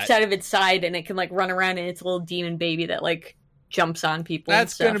like pops out of its side, and it can like run around, and it's a little demon baby that like jumps on people.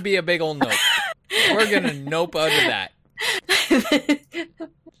 That's gonna be a big old nope. We're gonna nope out of that.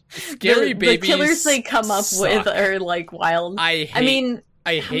 Scary babies. The killers they come up suck. with are like wild. I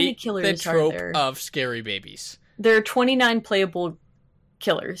hate the trope of scary babies. There are 29 playable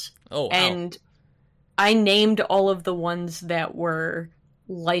killers. Oh, wow. And I named all of the ones that were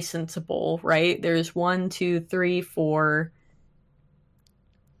licensable, right? There's 1, 2, 3, 4,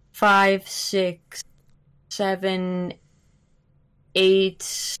 5, 6, 7,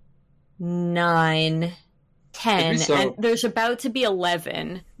 8, 9, 10, and there's about to be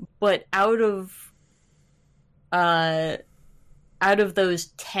 11, but out of those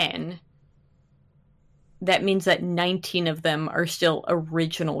 10, that means that 19 of them are still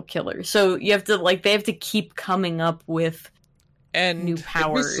original killers. So you have to they have to keep coming up with new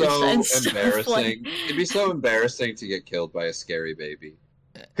powers. It'd be so embarrassing. It'd be so embarrassing to get killed by a scary baby.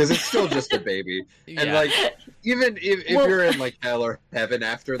 Because it's still just a baby. And even if you're in hell or heaven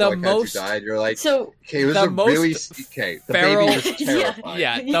after after you died, you're like, okay, it was the baby was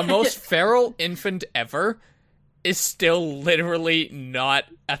terrifying. The most feral infant ever is still literally not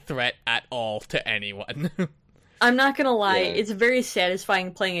a threat at all to anyone. I'm not gonna lie, it's very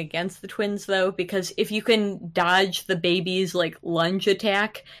satisfying playing against the twins, though, because if you can dodge the baby's lunge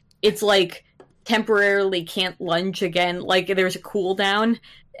attack, it's temporarily can't lunge again. There's a cooldown,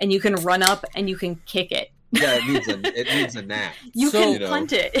 and you can run up and you can kick it. Yeah, it needs a nap. You can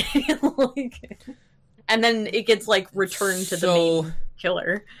punt it, and then it gets returned to the main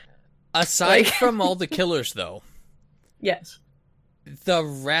killer. Aside from all the killers, though, yes, the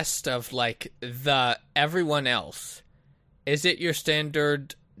rest of the everyone else, is it your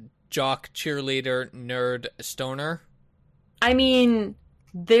standard jock, cheerleader, nerd, stoner? I mean,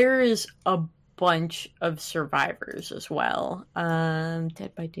 there's a bunch of survivors as well.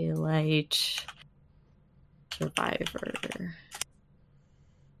 Dead by Daylight, Survivor.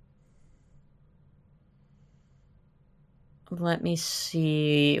 Let me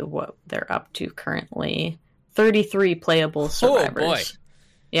see what they're up to currently. 33 playable survivors. Oh boy.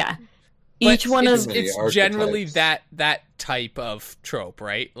 Yeah. Each one of it's generally that type of trope,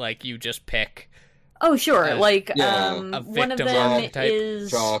 right? You just pick. Oh sure, a one of them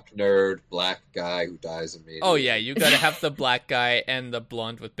is jock, nerd, black guy who dies immediately. Oh yeah, you gotta have the black guy and the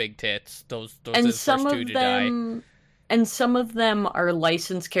blonde with big tits. Those and are the some first two to die. And some of them are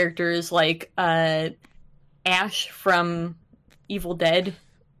licensed characters, Ash from Evil Dead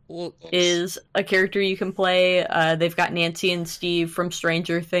is a character you can play. They've got Nancy and Steve from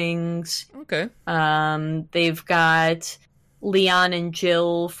Stranger Things. Okay. They've got Leon and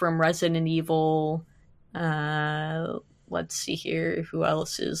Jill from Resident Evil. Let's see here. Who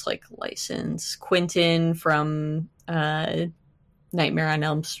else is licensed? Quentin from Nightmare on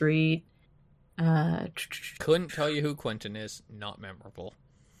Elm Street. Couldn't tell you who Quentin is. Not memorable.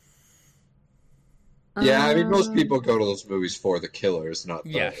 Yeah, I mean, most people go to those movies for the killers, not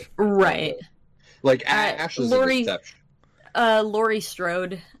the... Right. Ash is an exception. Laurie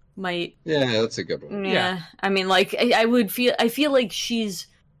Strode might... Yeah, that's a good one. Yeah. I mean, I feel like she's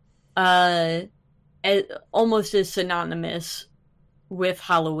almost as synonymous with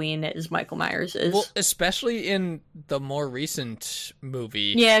Halloween as Michael Myers is. Well, especially in the more recent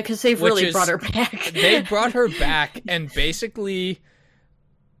movie. Yeah, because they've really brought her back. They brought her back, and basically...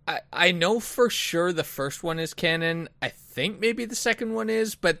 I know for sure the first one is canon. I think maybe the second one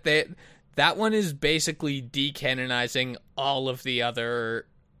is, but that one is basically decanonizing all of the other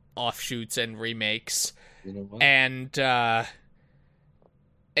offshoots and remakes. You know what?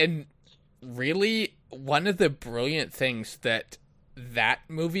 And really, one of the brilliant things that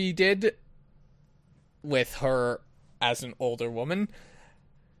movie did with her as an older woman,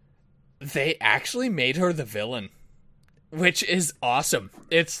 they actually made her the villain. Which is awesome.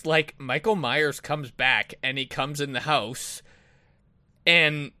 It's Michael Myers comes back, and he comes in the house,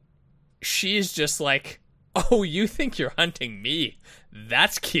 and she's just oh, you think you're hunting me?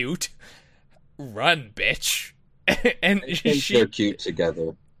 That's cute. Run, bitch. And they're cute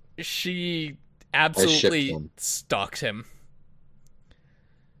together. She absolutely stalks him.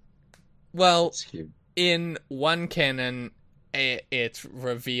 Well, in one canon, it's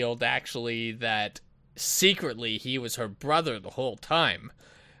revealed actually that secretly he was her brother the whole time,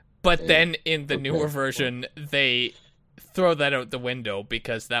 but then in the newer version they throw that out the window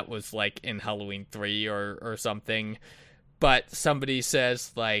because that was in Halloween 3 or something. But somebody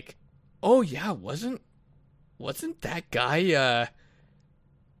says oh yeah, wasn't that guy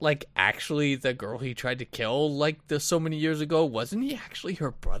like actually the girl he tried to kill like so many years ago? Wasn't he actually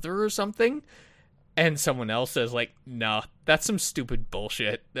her brother or something? And someone else says like, no, that's some stupid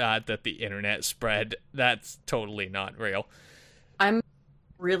bullshit that the internet spread. That's totally not real. I'm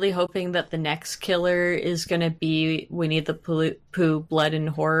really hoping that the next killer is going to be Winnie the Pooh, Blood and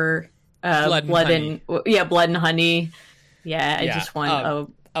Horror. Blood and Honey. Blood and Honey. Yeah, I just want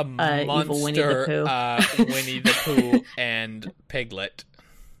a monster evil Winnie the Pooh. Winnie the Pooh and Piglet.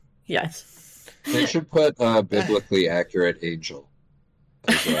 Yes. They should put a biblically accurate angel.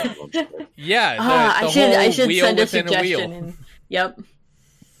 Yeah, I should wheel send a within suggestion. wheel. Yep.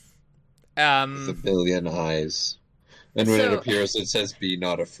 With a billion eyes. And when it appears, it says, "Be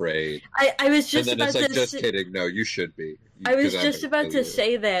not afraid." I was just and then about it's like, to just kidding. No, you should be. I was just about to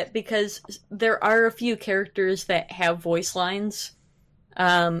say that because there are a few characters that have voice lines.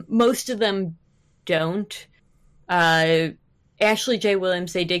 Most of them don't. Ashley J.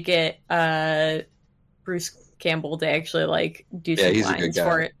 Williams, they did get Bruce Campbell to actually like do some lines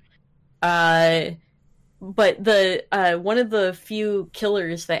for it. But the one of the few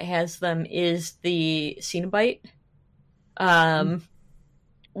killers that has them is the Cenobite.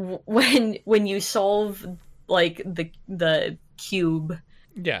 When you solve like the cube,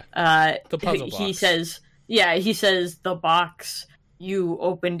 the puzzle box. he says the box, you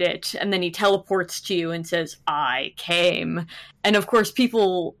opened it, and then he teleports to you and says, "I came." And of course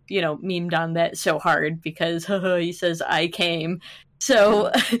people memed on that so hard because he says "I came."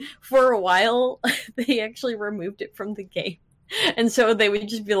 So for a while they actually removed it from the game. And so they would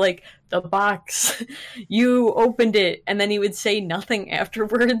just be like, "The box, you opened it," and then he would say nothing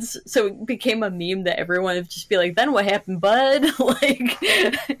afterwards. So it became a meme that everyone would just be like, "Then what happened, bud?"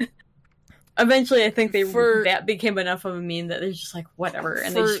 Like, eventually I think that became enough of a meme that they're just like, whatever,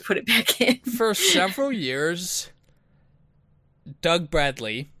 and they just put it back in. For several years, Doug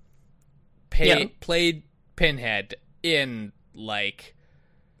Bradley played Pinhead in like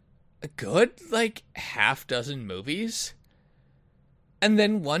a good half dozen movies. And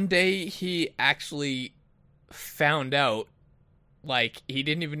then one day he actually found out, he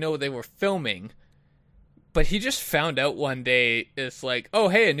didn't even know they were filming, but he just found out one day, it's like, oh,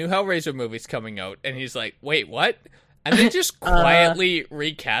 hey, a new Hellraiser movie's coming out. And he's like, wait, what? And they just quietly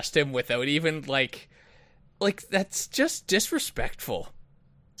recast him without even, that's just disrespectful.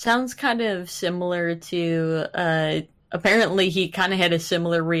 Sounds kind of similar to, apparently he kind of had a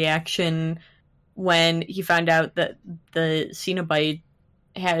similar reaction when he found out that the Cenobite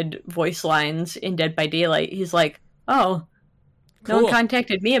had voice lines in Dead by Daylight. He's like, oh, cool. No one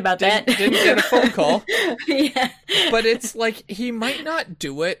contacted me about that. Didn't get a phone call. Yeah. But it's like, he might not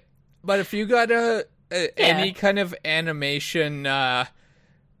do it, but if you got any kind of animation,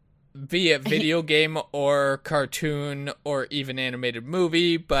 be it video game or cartoon or even animated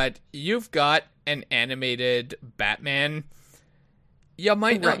movie, but you've got an animated Batman, you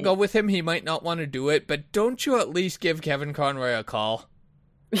might not go with him, he might not want to do it, but don't you at least give Kevin Conroy a call?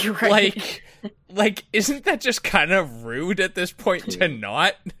 You're right. Isn't that just kind of rude at this point to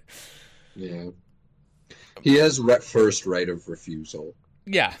not? Yeah. He has first right of refusal.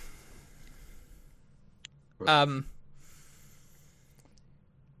 Yeah. I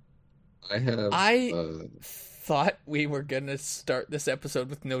thought we were gonna start this episode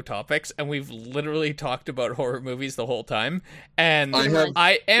with no topics, and we've literally talked about horror movies the whole time. And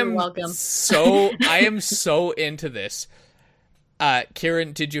I am so into this.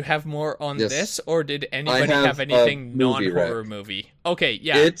 Kieran, did you have more on this, or did anybody have anything non-horror movie? Okay,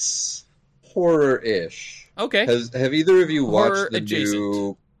 yeah, it's horror-ish. Okay, have either of you watched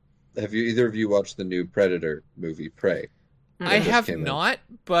adjacent. Have either of you watched the new Predator movie, Prey? I have not,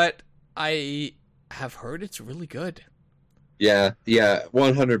 but I have heard it's really good. Yeah,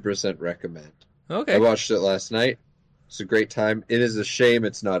 100% recommend. Okay. I watched it last night. It's a great time. It is a shame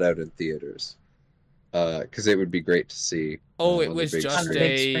it's not out in theaters. Because it would be great to see. Oh, it was just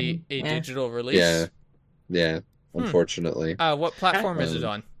a digital release? Yeah, unfortunately. What platform is it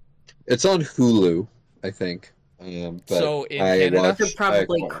on? It's on Hulu, I think. But so in Canada? Could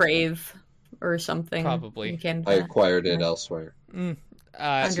probably Crave or something. Probably. In Canada. I acquired it elsewhere.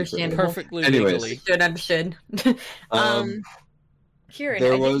 Understandable. Perfectly Anyways. legally. Understood. Kieran,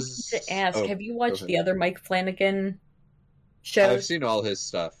 I just need to ask, have you watched the other Mike Flanagan shows? I've seen all his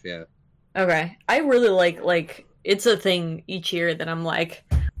stuff, yeah. Okay. I really like it's a thing each year that I'm like,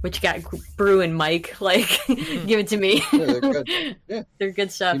 what you got, Brew and Mike? Give it to me. Yeah, they're good. Yeah. They're good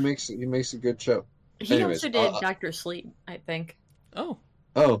stuff. He makes a good show. He also did Dr. Sleep, I think. Oh.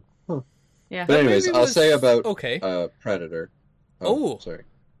 Huh. Yeah. But anyways, I'll say about Predator. Oh. Sorry.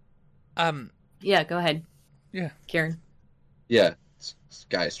 Yeah, go ahead. Yeah. Kieran. Yeah. This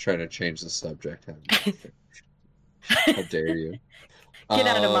guy's trying to change the subject. How dare you? Get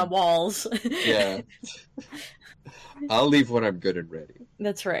out of my walls. Yeah. I'll leave when I'm good and ready.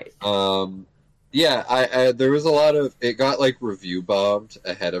 That's right. Yeah, I there was a lot of it got like review bombed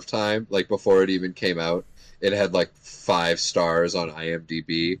ahead of time, like before it even came out. It had like 5 stars on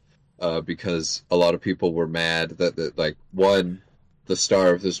IMDb because a lot of people were mad that like, one, the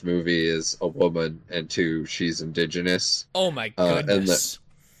star of this movie is a woman, and 2, she's indigenous. Oh my goodness!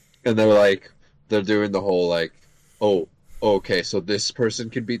 And they're like, they're doing the whole like, oh, okay, so this person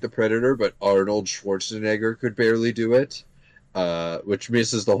can beat the Predator, but Arnold Schwarzenegger could barely do it. Which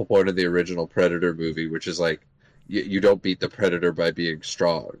misses the whole point of the original Predator movie, which is like, you don't beat the Predator by being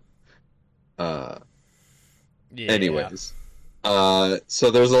strong. Anyways,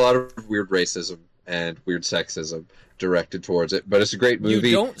 so there's a lot of weird racism and weird sexism directed towards it, but it's a great movie.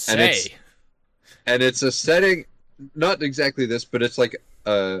 You don't say. And it's a setting, not exactly this, but it's like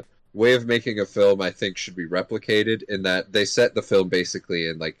a way of making a film I think should be replicated, in that they set the film basically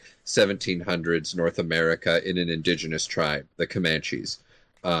in like 1700s North America in an indigenous tribe, the Comanches,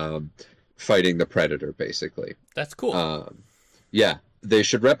 fighting the Predator, basically. That's cool. Yeah, they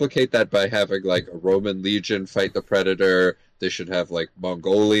should replicate that by having like a Roman legion fight the Predator. They should have like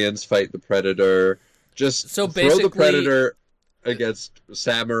Mongolians fight the Predator. Just so throw the Predator against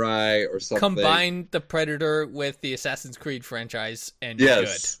samurai or something. Combine the Predator with the Assassin's Creed franchise, and you're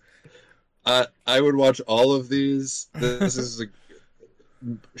good. I would watch all of these. This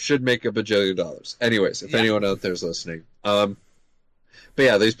should make $1 bajillion. Anyways, if anyone out there's listening. But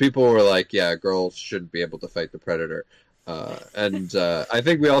yeah, these people were like, yeah, girls shouldn't be able to fight the Predator. And I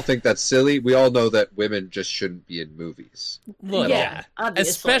think we all think that's silly. We all know that women just shouldn't be in movies. Look, yeah, obviously.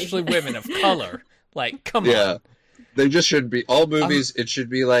 Especially women of color. Like, come on. They just shouldn't be. All movies, it should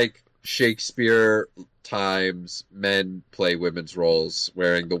be like Shakespeare times men play women's roles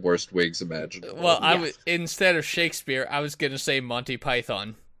wearing the worst wigs imaginable. Well, instead of Shakespeare, I was going to say Monty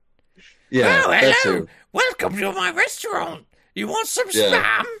Python. Yeah, oh, hello! Welcome to my restaurant. You want some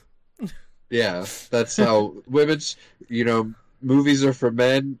spam? Yeah, that's how women's, movies are for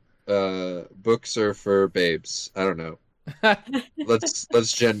men, books are for babes. I don't know.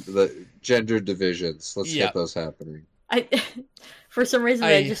 let's gender divisions. Let's get those happening. For some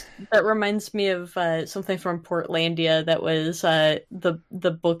reason, that reminds me of something from Portlandia that was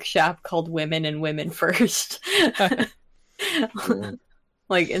the bookshop called Women and Women First.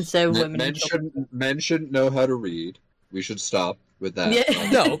 Like, instead of women, men shouldn't know how to read. We should stop with that.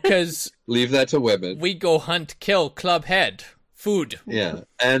 Yeah. No, because leave that to women. We go hunt, kill, club head, food. Yeah,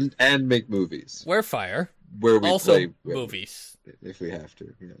 and make movies. We're fire. Where we also play movies if we have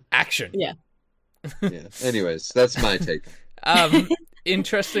to. Yeah. Action. Yeah. Yeah. Anyways, that's my take.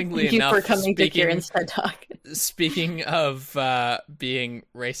 Interestingly Thank enough, you for coming to Kieran's TED Talk. Speaking of being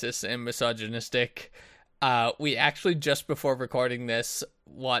racist and misogynistic, we actually just before recording this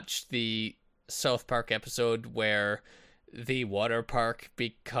watched the South Park episode where the water park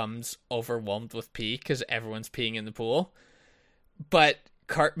becomes overwhelmed with pee because everyone's peeing in the pool. But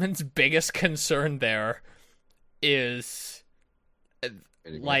Cartman's biggest concern there is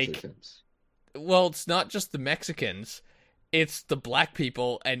like, well, it's not just the Mexicans, it's the black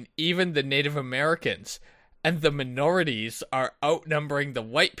people and even the Native Americans, and the minorities are outnumbering the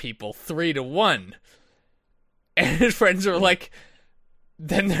white people 3-1. And his friends are like,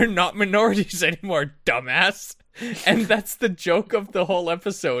 then they're not minorities anymore, dumbass. And that's the joke of the whole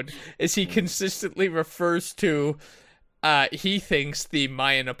episode, is he consistently refers to he thinks the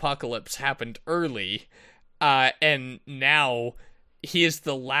Mayan apocalypse happened early, and now he is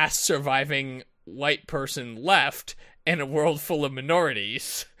the last surviving white person left in a world full of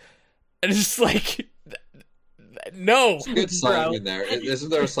minorities. And it's like, no. There's a good song in there. Isn't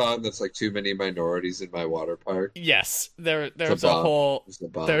there a song that's like "Too Many Minorities in My Water Park"? Yes, there's a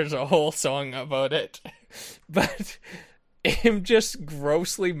whole song about it. But him just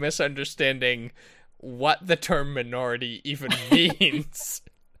grossly misunderstanding what the term minority even means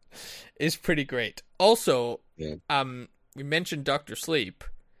is pretty great. Also, we mentioned Dr. Sleep.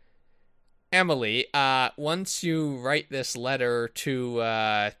 Emily, once you write this letter to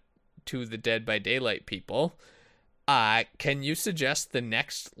the Dead by Daylight people, can you suggest the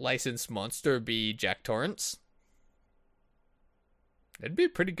next licensed monster be Jack Torrance? It'd be a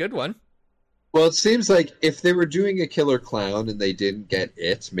pretty good one. Well, it seems like if they were doing a killer clown and they didn't get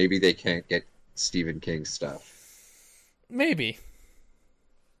it, maybe they can't get Stephen King stuff. Maybe.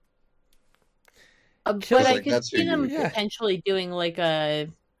 But I could see them potentially doing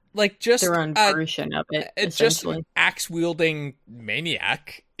just their own version of it. It's just an axe-wielding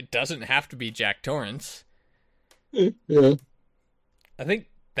maniac. It doesn't have to be Jack Torrance. Yeah. I think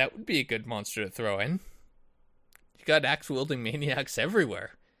that would be a good monster to throw in. You got axe-wielding maniacs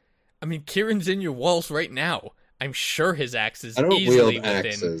everywhere. I mean, Kieran's in your walls right now. I'm sure his axe is easily within...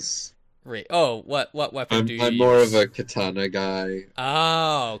 axes. Oh, what weapon do you use? I'm more of a katana guy.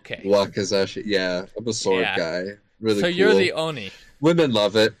 Oh, okay. Wakizashi, yeah. I'm a sword guy. Really so cool. You're the Oni. Women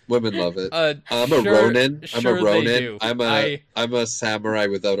love it. I'm a Ronin. I'm a Ronin. I'm a samurai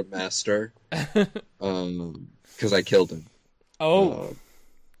without a master. Because I killed him. Oh.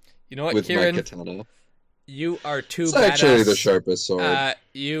 You know what, with Kieran? My katana. You are too it's badass. It's actually the sharpest sword.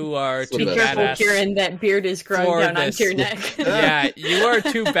 You are too badass. Be careful, Kieran, that beard is growing down onto your neck. Yeah, you are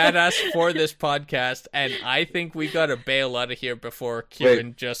too badass for this podcast, and I think we gotta bail out of here before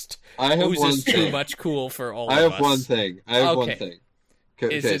Kieran oozes too much cool for all of us. I have one thing.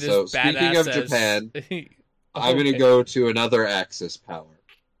 Okay, so speaking of Japan, I'm gonna go to another Axis power.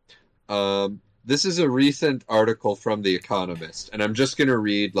 This is a recent article from The Economist, and I'm just gonna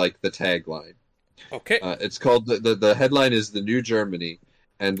read, like, the tagline. Okay. It's called, the headline is The New Germany,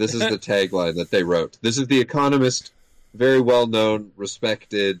 and this is the tagline that they wrote. This is The Economist, very well-known,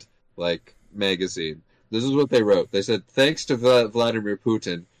 respected, like, magazine. This is what they wrote. They said, thanks to Vladimir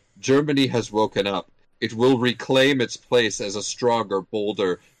Putin, Germany has woken up. It will reclaim its place as a stronger,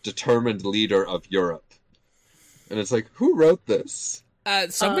 bolder, determined leader of Europe. And it's like, who wrote this?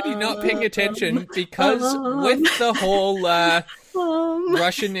 Somebody not paying attention, because with the whole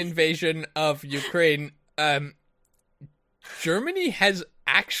Russian invasion of Ukraine, Germany has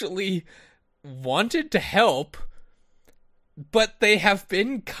actually wanted to help, but they have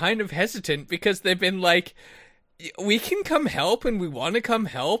been kind of hesitant because they've been like, we can come help and we want to come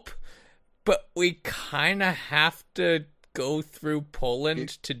help, but we kind of have to go through Poland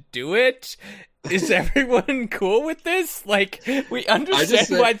to do it. Is everyone cool with this? Like, we understand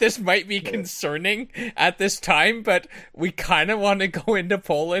why this might be concerning at this time, but we kind of want to go into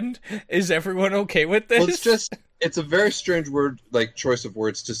Poland. Is everyone okay with this? Well, it's a very strange word, like, choice of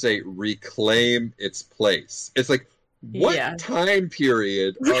words to say reclaim its place. It's like, what time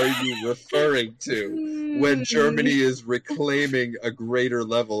period are you referring to when Germany is reclaiming a greater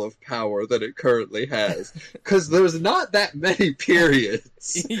level of power than it currently has? Because there's not that many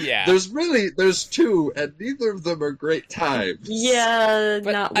periods. Yeah. There's two, and neither of them are great times. Yeah,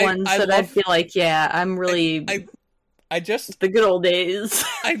 but not ones that I feel like, I'm really... I just... The good old days.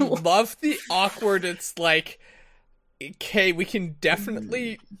 I love the awkward, it's like, okay, we can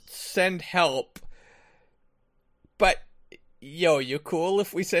definitely send help, but, you cool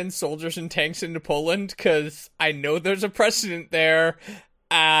if we send soldiers and tanks into Poland? Because I know there's a precedent there.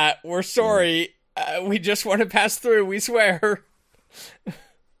 We're sorry. We just want to pass through, we swear.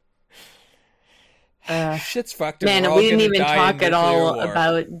 Shit's fucked. Man, we didn't even talk at all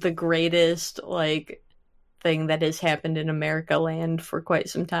about the greatest, like, thing that has happened in America land for quite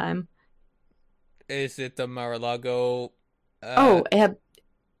some time. Is it the Mar-a-Lago?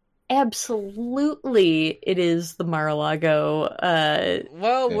 Absolutely, it is the Mar-a-Lago.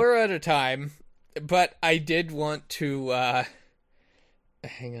 Well, we're out of time, but I did want to.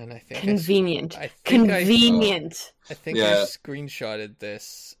 Hang on, I think convenient. I think I screenshotted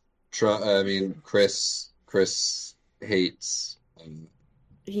this. Chris hates.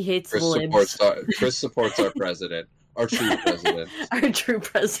 He hates libs. Chris supports our president, our true president. Our true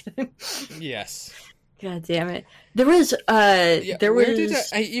president. Yes. God damn it! There was I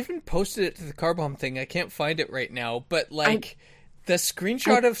even posted it to the car bomb thing. I can't find it right now, but the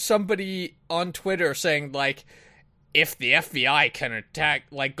screenshot of somebody on Twitter saying, like, if the FBI can attack,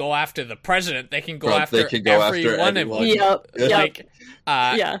 like, go after the president, they can go after every one of them. Yep.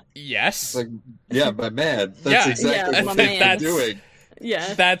 Yes. Like, my man. That's exactly what they're doing.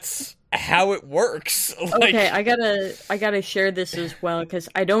 Yeah. That's how it works. Okay, I gotta share this as well, because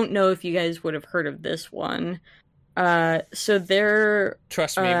I don't know if you guys would have heard of this one. So they're...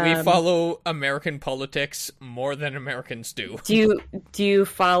 Trust me, we follow American politics more than Americans do. Do you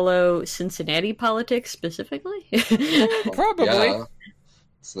follow Cincinnati politics specifically? Probably. Yeah.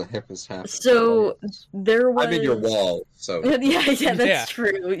 It's the hippest half. So there was... I'm in your wall, so... yeah, that's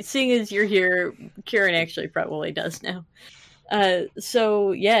true. Seeing as you're here, Kieran actually probably does now. 9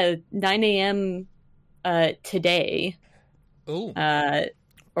 a.m. Today. Ooh. Or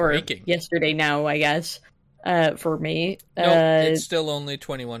breaking. Yesterday now, I guess, for me. No, it's still only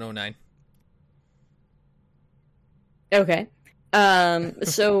 21:09. Okay.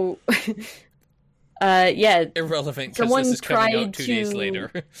 So, irrelevant, because this is coming out 2 days later.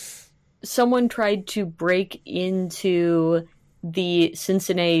 Someone tried to break into the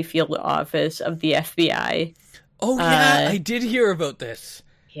Cincinnati field office of the FBI. Oh, yeah, I did hear about this.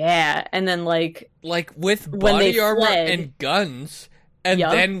 Yeah, and then, like with body armor and guns, And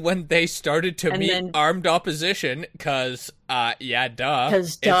Yup. then when they started to meet then- armed opposition, because, yeah, duh.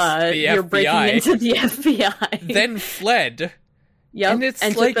 Because, it's the you're breaking FBI, into the FBI. then fled. Yep, and and, it's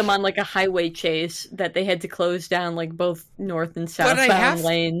like- took them on like a highway chase that they had to close down like both north and But southbound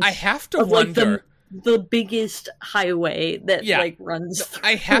lanes. I have to of, like, wonder. the biggest highway that Yeah. like runs.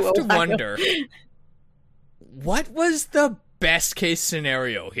 I have through to Ohio. wonder, what was the best case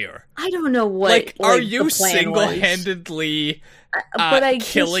scenario here? I don't know what. Like, are the you plan single-handedly was. But I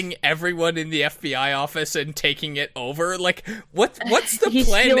killing everyone in the FBI office and taking it over? Like, what's the he's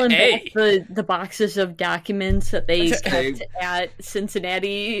plan stealing A? back the boxes of documents that they Okay. kept at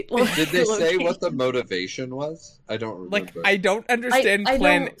Cincinnati. Did they say what the motivation was? I don't remember. Like, I don't understand I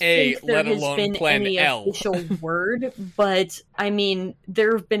Plan don't A, think there let has alone been Plan any L. official word, but I mean,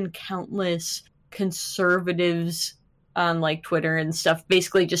 there have been countless conservatives on like Twitter and stuff,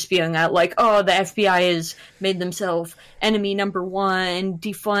 basically just spewing out like, "Oh, the FBI has made themselves enemy number one,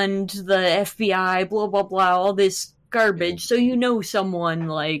 defund the FBI, blah blah blah, all this garbage." So you know, someone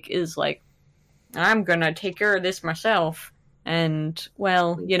like is like, "I'm gonna take care of this myself." And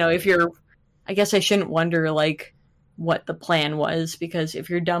well, you know, if you're, I guess I shouldn't wonder like what the plan was, because if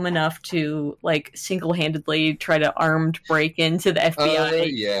you're dumb enough to like single-handedly try to armed break into the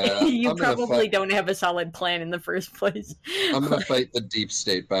FBI, yeah. you I'm gonna probably fight- don't have a solid plan in the first place. I'm gonna fight the deep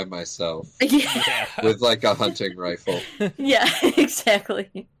state by myself yeah, Yeah. with like a hunting rifle. yeah,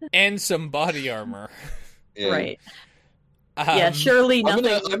 exactly. And some body armor. Yeah. Right. Yeah, surely I'm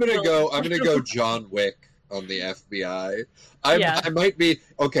nothing. gonna go John Wick on the FBI. I might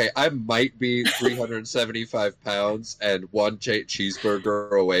be 375 pounds and one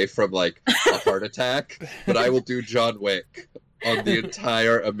cheeseburger away from like a heart attack, but I will do John Wick on the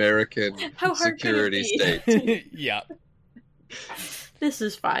entire American How hard could it security be? state. Yeah. This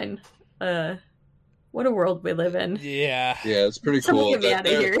is fine. What a world we live in. Yeah. Yeah, it's pretty Someone cool. get me out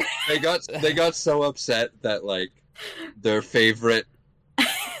of here. They got so upset that like their favorite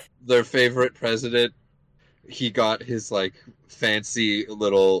president, he got his like fancy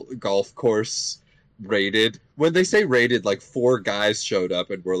little golf course raided. When they say raided, like 4 guys showed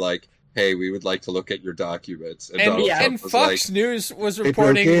up and were like, "Hey, we would like to look at your documents." Donald Trump And was Fox like, News was broke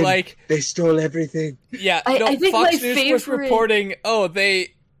reporting in. like, "They stole everything." yeah, I no, think Fox my News was favorite- reporting, oh,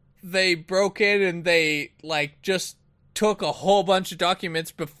 they broke in and they like just took a whole bunch of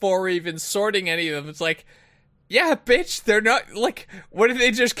documents before even sorting any of them. It's like, yeah, bitch, they're not, like, what are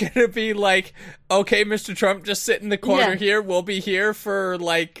they just gonna be like, okay, Mr. Trump, just sit in the corner Yeah. here, we'll be here for,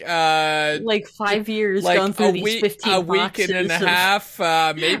 like 5 years like going through these 15 week and a boxes of- half,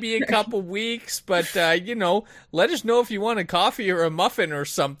 maybe a couple weeks, but, you know, let us know if you want a coffee or a muffin or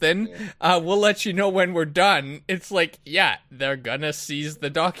something. We'll let you know when we're done. It's like, yeah, they're gonna seize the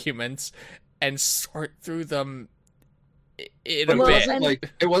documents and sort through them in a But bit.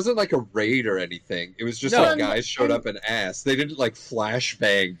 it wasn't like a raid or anything. It was just No. like guys showed up and asked. They didn't like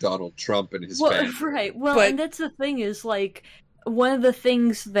flashbang Donald Trump and his family. Right. Well, But- and that's the thing is like one of the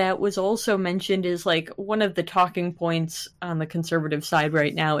things that was also mentioned is like one of the talking points on the conservative side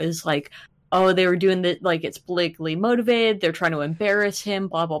right now is like, oh, they were doing that, like it's politically motivated, they're trying to embarrass him,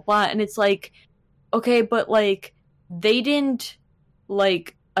 blah blah blah. And it's like, okay, but like they didn't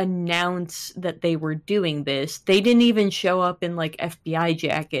like announce that they were doing this. They didn't even show up in like FBI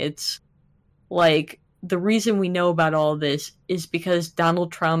jackets. Like the reason we know about all this is because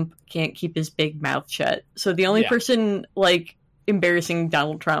Donald Trump can't keep his big mouth shut. So the only Yeah. person like embarrassing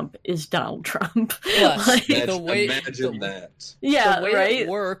Donald Trump is Donald Trump. Plus, Like, the way- Imagine the- that. yeah, the way right. it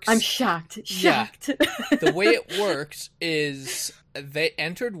works, I'm shocked. Yeah. Shocked. the way it works is they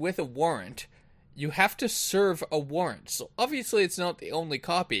entered with a warrant. You have to serve a warrant. So obviously it's not the only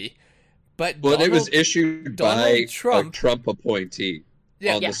copy, but Well, it was issued Donald by Trump- a Trump appointee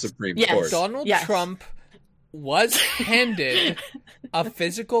Yeah, on Yes. the Supreme Yes. Court. Donald Yes. Trump was handed a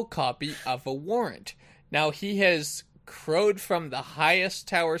physical copy of a warrant. Now, he has crowed from the highest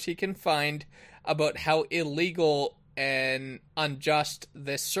towers he can find about how illegal and unjust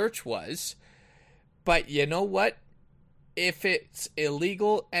this search was. But you know what? If it's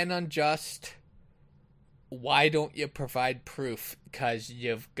illegal and unjust, why don't you provide proof? Because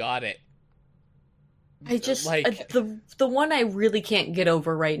you've got it. I just like the one I really can't get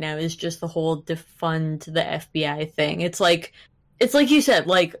over right now is just the whole defund the FBI thing. It's like you said,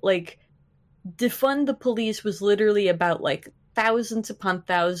 like defund the police was literally about like thousands upon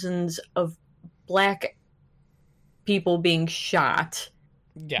thousands of black people being shot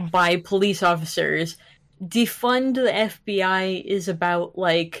yeah. by police officers. Defund the FBI is about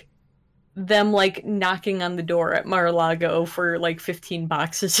like them like knocking on the door at Mar-a-Lago for like 15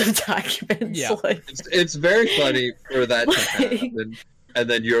 boxes of documents. Yeah. Like, It's very funny for that to Like- happen and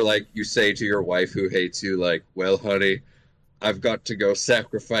then you say to your wife who hates you, like, well, honey, I've got to go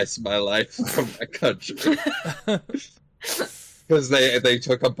sacrifice my life for my country. Because they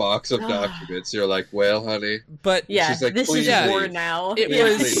took a box of documents. You're like, well, honey. But she's like, this is war now. It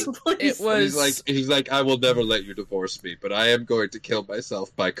was. He's like, I will never let you divorce me, but I am going to kill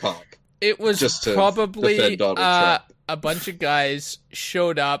myself by cock. It was just to probably defend Donald Trump. A bunch of guys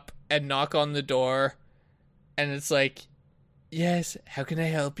showed up and knock on the door, and it's like, yes, how can I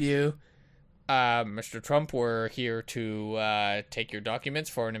help you? Mr. Trump, we're here to take your documents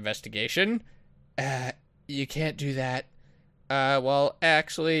for an investigation. You can't do that. Well,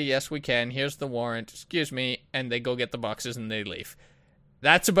 actually, yes, we can. Here's the warrant. Excuse me. And they go get the boxes and they leave.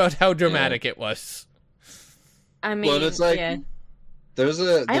 That's about how dramatic it was. I mean, well, it's like, yeah. I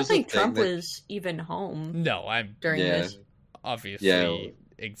don't think Trump was even home. No, I'm during this. Obviously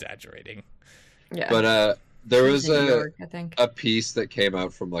exaggerating. Yeah. But there was York, a piece that came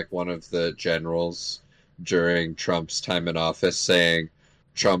out from like one of the generals during Trump's time in office saying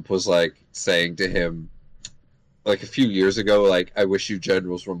Trump was like saying to him like a few years ago, like, I wish you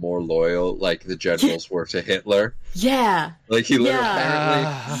generals were more loyal like the generals were to Hitler. Yeah. Like he literally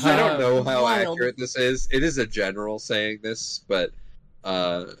apparently, I don't know how accurate this is. It is a general saying this, but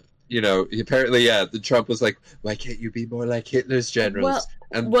apparently, the Trump was like, why can't you be more like Hitler's generals?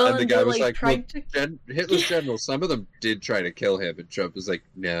 And the guy was like Hitler's generals, some of them did try to kill him, and Trump was like,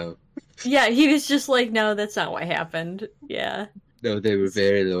 no. Yeah, he was just like, no, that's not what happened. Yeah. No, they were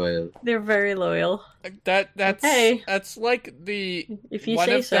very loyal. They're very loyal. That's like the if you one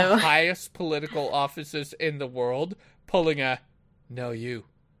say of so. the highest political offices in the world pulling a no you.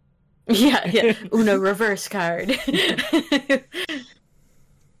 Yeah. Uno reverse card.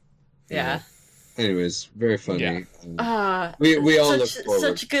 Yeah. Anyways, very funny. Yeah. We all look forward.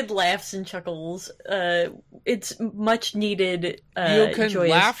 Such good laughs and chuckles. It's much needed. You can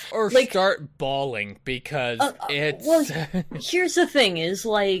joyous. laugh or start bawling because it's. Well, here's the thing: is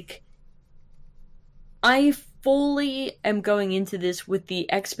like, I fully am going into this with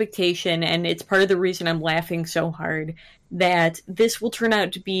the expectation, and it's part of the reason I'm laughing so hard, that this will turn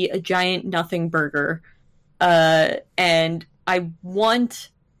out to be a giant nothing burger, and I want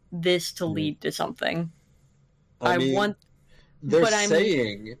this to lead to something. They're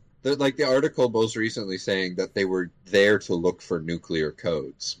saying that, like, the article most recently saying that they were there to look for nuclear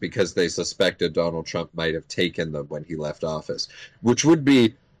codes because they suspected Donald Trump might have taken them when he left office, which would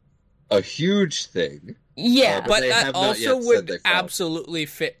be a huge thing. Yeah, but that also would absolutely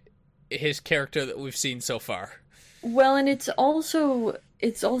fit his character that we've seen so far. Well, and it's also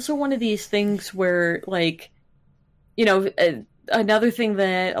one of these things where, like, another thing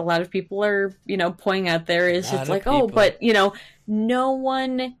that a lot of people are, pointing out there is it's like, people. But, no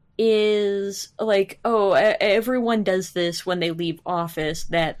one is like, everyone does this when they leave office,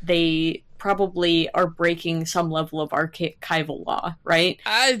 that they probably are breaking some level of archival law, right?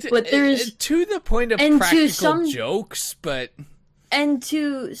 But there's to the point of practical jokes, but... And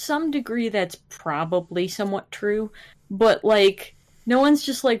to some degree, that's probably somewhat true, but, like... No one's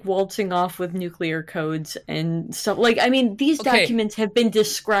just, like, waltzing off with nuclear codes and stuff. Like, I mean, these documents have been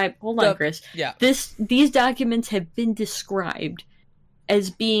described... Hold on, Chris. Yeah. These documents have been described as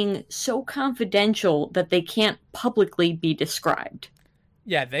being so confidential that they can't publicly be described.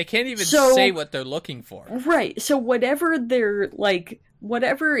 Yeah, they can't even say what they're looking for. Right. So whatever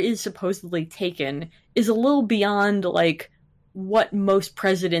is supposedly taken is a little beyond, like... what most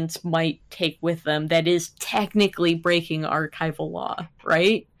presidents might take with them that is technically breaking archival law,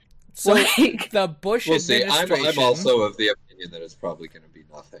 right? So the Bush administration... I'm also of the opinion that it's probably going to be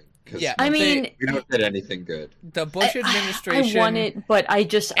nothing. Yeah, we don't get anything good. The Bush administration... I want it, but I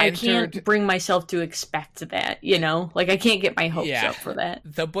can't bring myself to expect that, Like, I can't get my hopes up for that.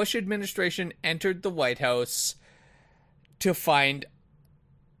 The Bush administration entered the White House to find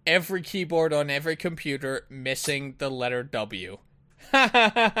every keyboard on every computer missing the letter W.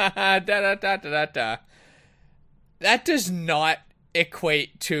 That does not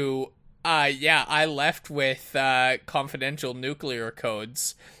equate to, I left with confidential nuclear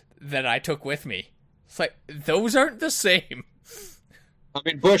codes that I took with me. It's like, those aren't the same. I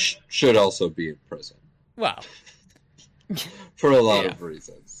mean, Bush should also be in prison. Well. For a lot of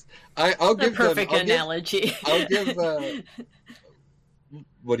reasons. I'll give a perfect analogy. I'll give...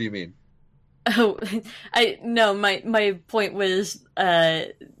 What do you mean? Oh, my point was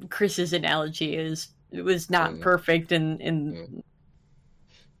Chris's analogy was not perfect and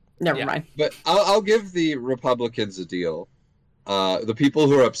never mind. But I'll give the Republicans a deal. The people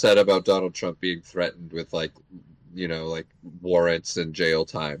who are upset about Donald Trump being threatened with like warrants and jail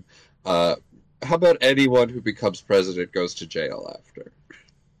time. how about anyone who becomes president goes to jail after?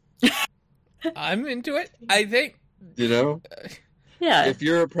 I'm into it. I think, You know, Yeah. if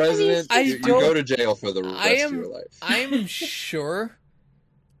you're a president, you go to jail for the rest of your life. I'm sure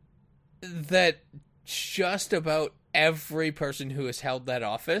that just about every person who has held that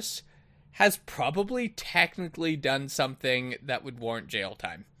office has probably technically done something that would warrant jail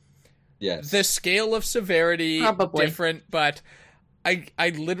time. Yes. The scale of severity Probably. different, but I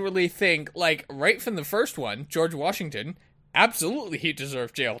literally think, like, right from the first one, George Washington, absolutely he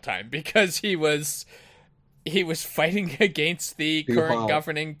deserved jail time because he was fighting against the current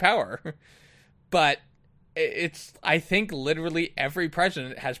governing power. But I think literally every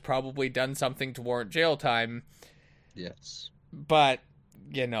president has probably done something to warrant jail time. Yes. But,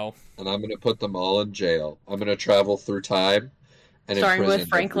 you know. And I'm going to put them all in jail. I'm going to travel through time and Starting imprison with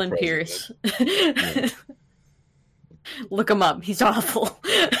Franklin every Pierce. president. Look him up. He's awful.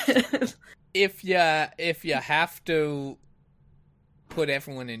 If you have to put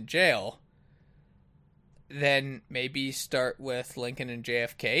everyone in jail, then maybe start with Lincoln and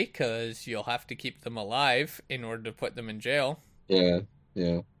JFK, because you'll have to keep them alive in order to put them in jail. Yeah.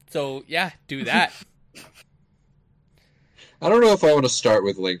 So, yeah, do that. I don't know if I want to start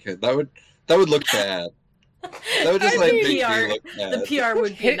with Lincoln. That would look bad. That would just make me look bad. The PR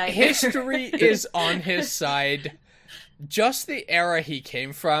would be a nightmare. History is on his side. Just the era he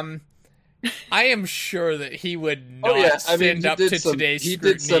came from, I am sure that he would not stand up to today's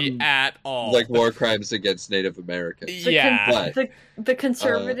scrutiny at all. Like war crimes against Native Americans. The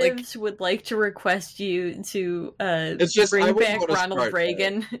conservatives would like to request you to bring back Ronald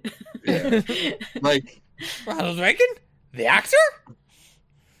Reagan. Yeah. Like Ronald Reagan? The actor?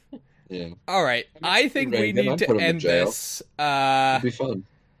 Yeah. All right. I think we need to end this. It'd be fun.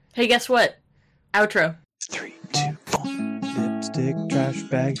 Hey, guess what? Outro. 3, 2, 1. Lipstick, trash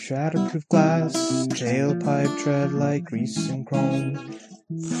bag, shatterproof glass, tailpipe tread like grease and chrome.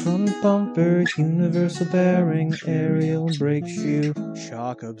 Front bumper, universal bearing, aerial brake shoe,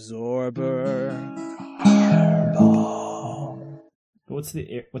 shock absorber. Hardball. What's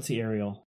the aerial?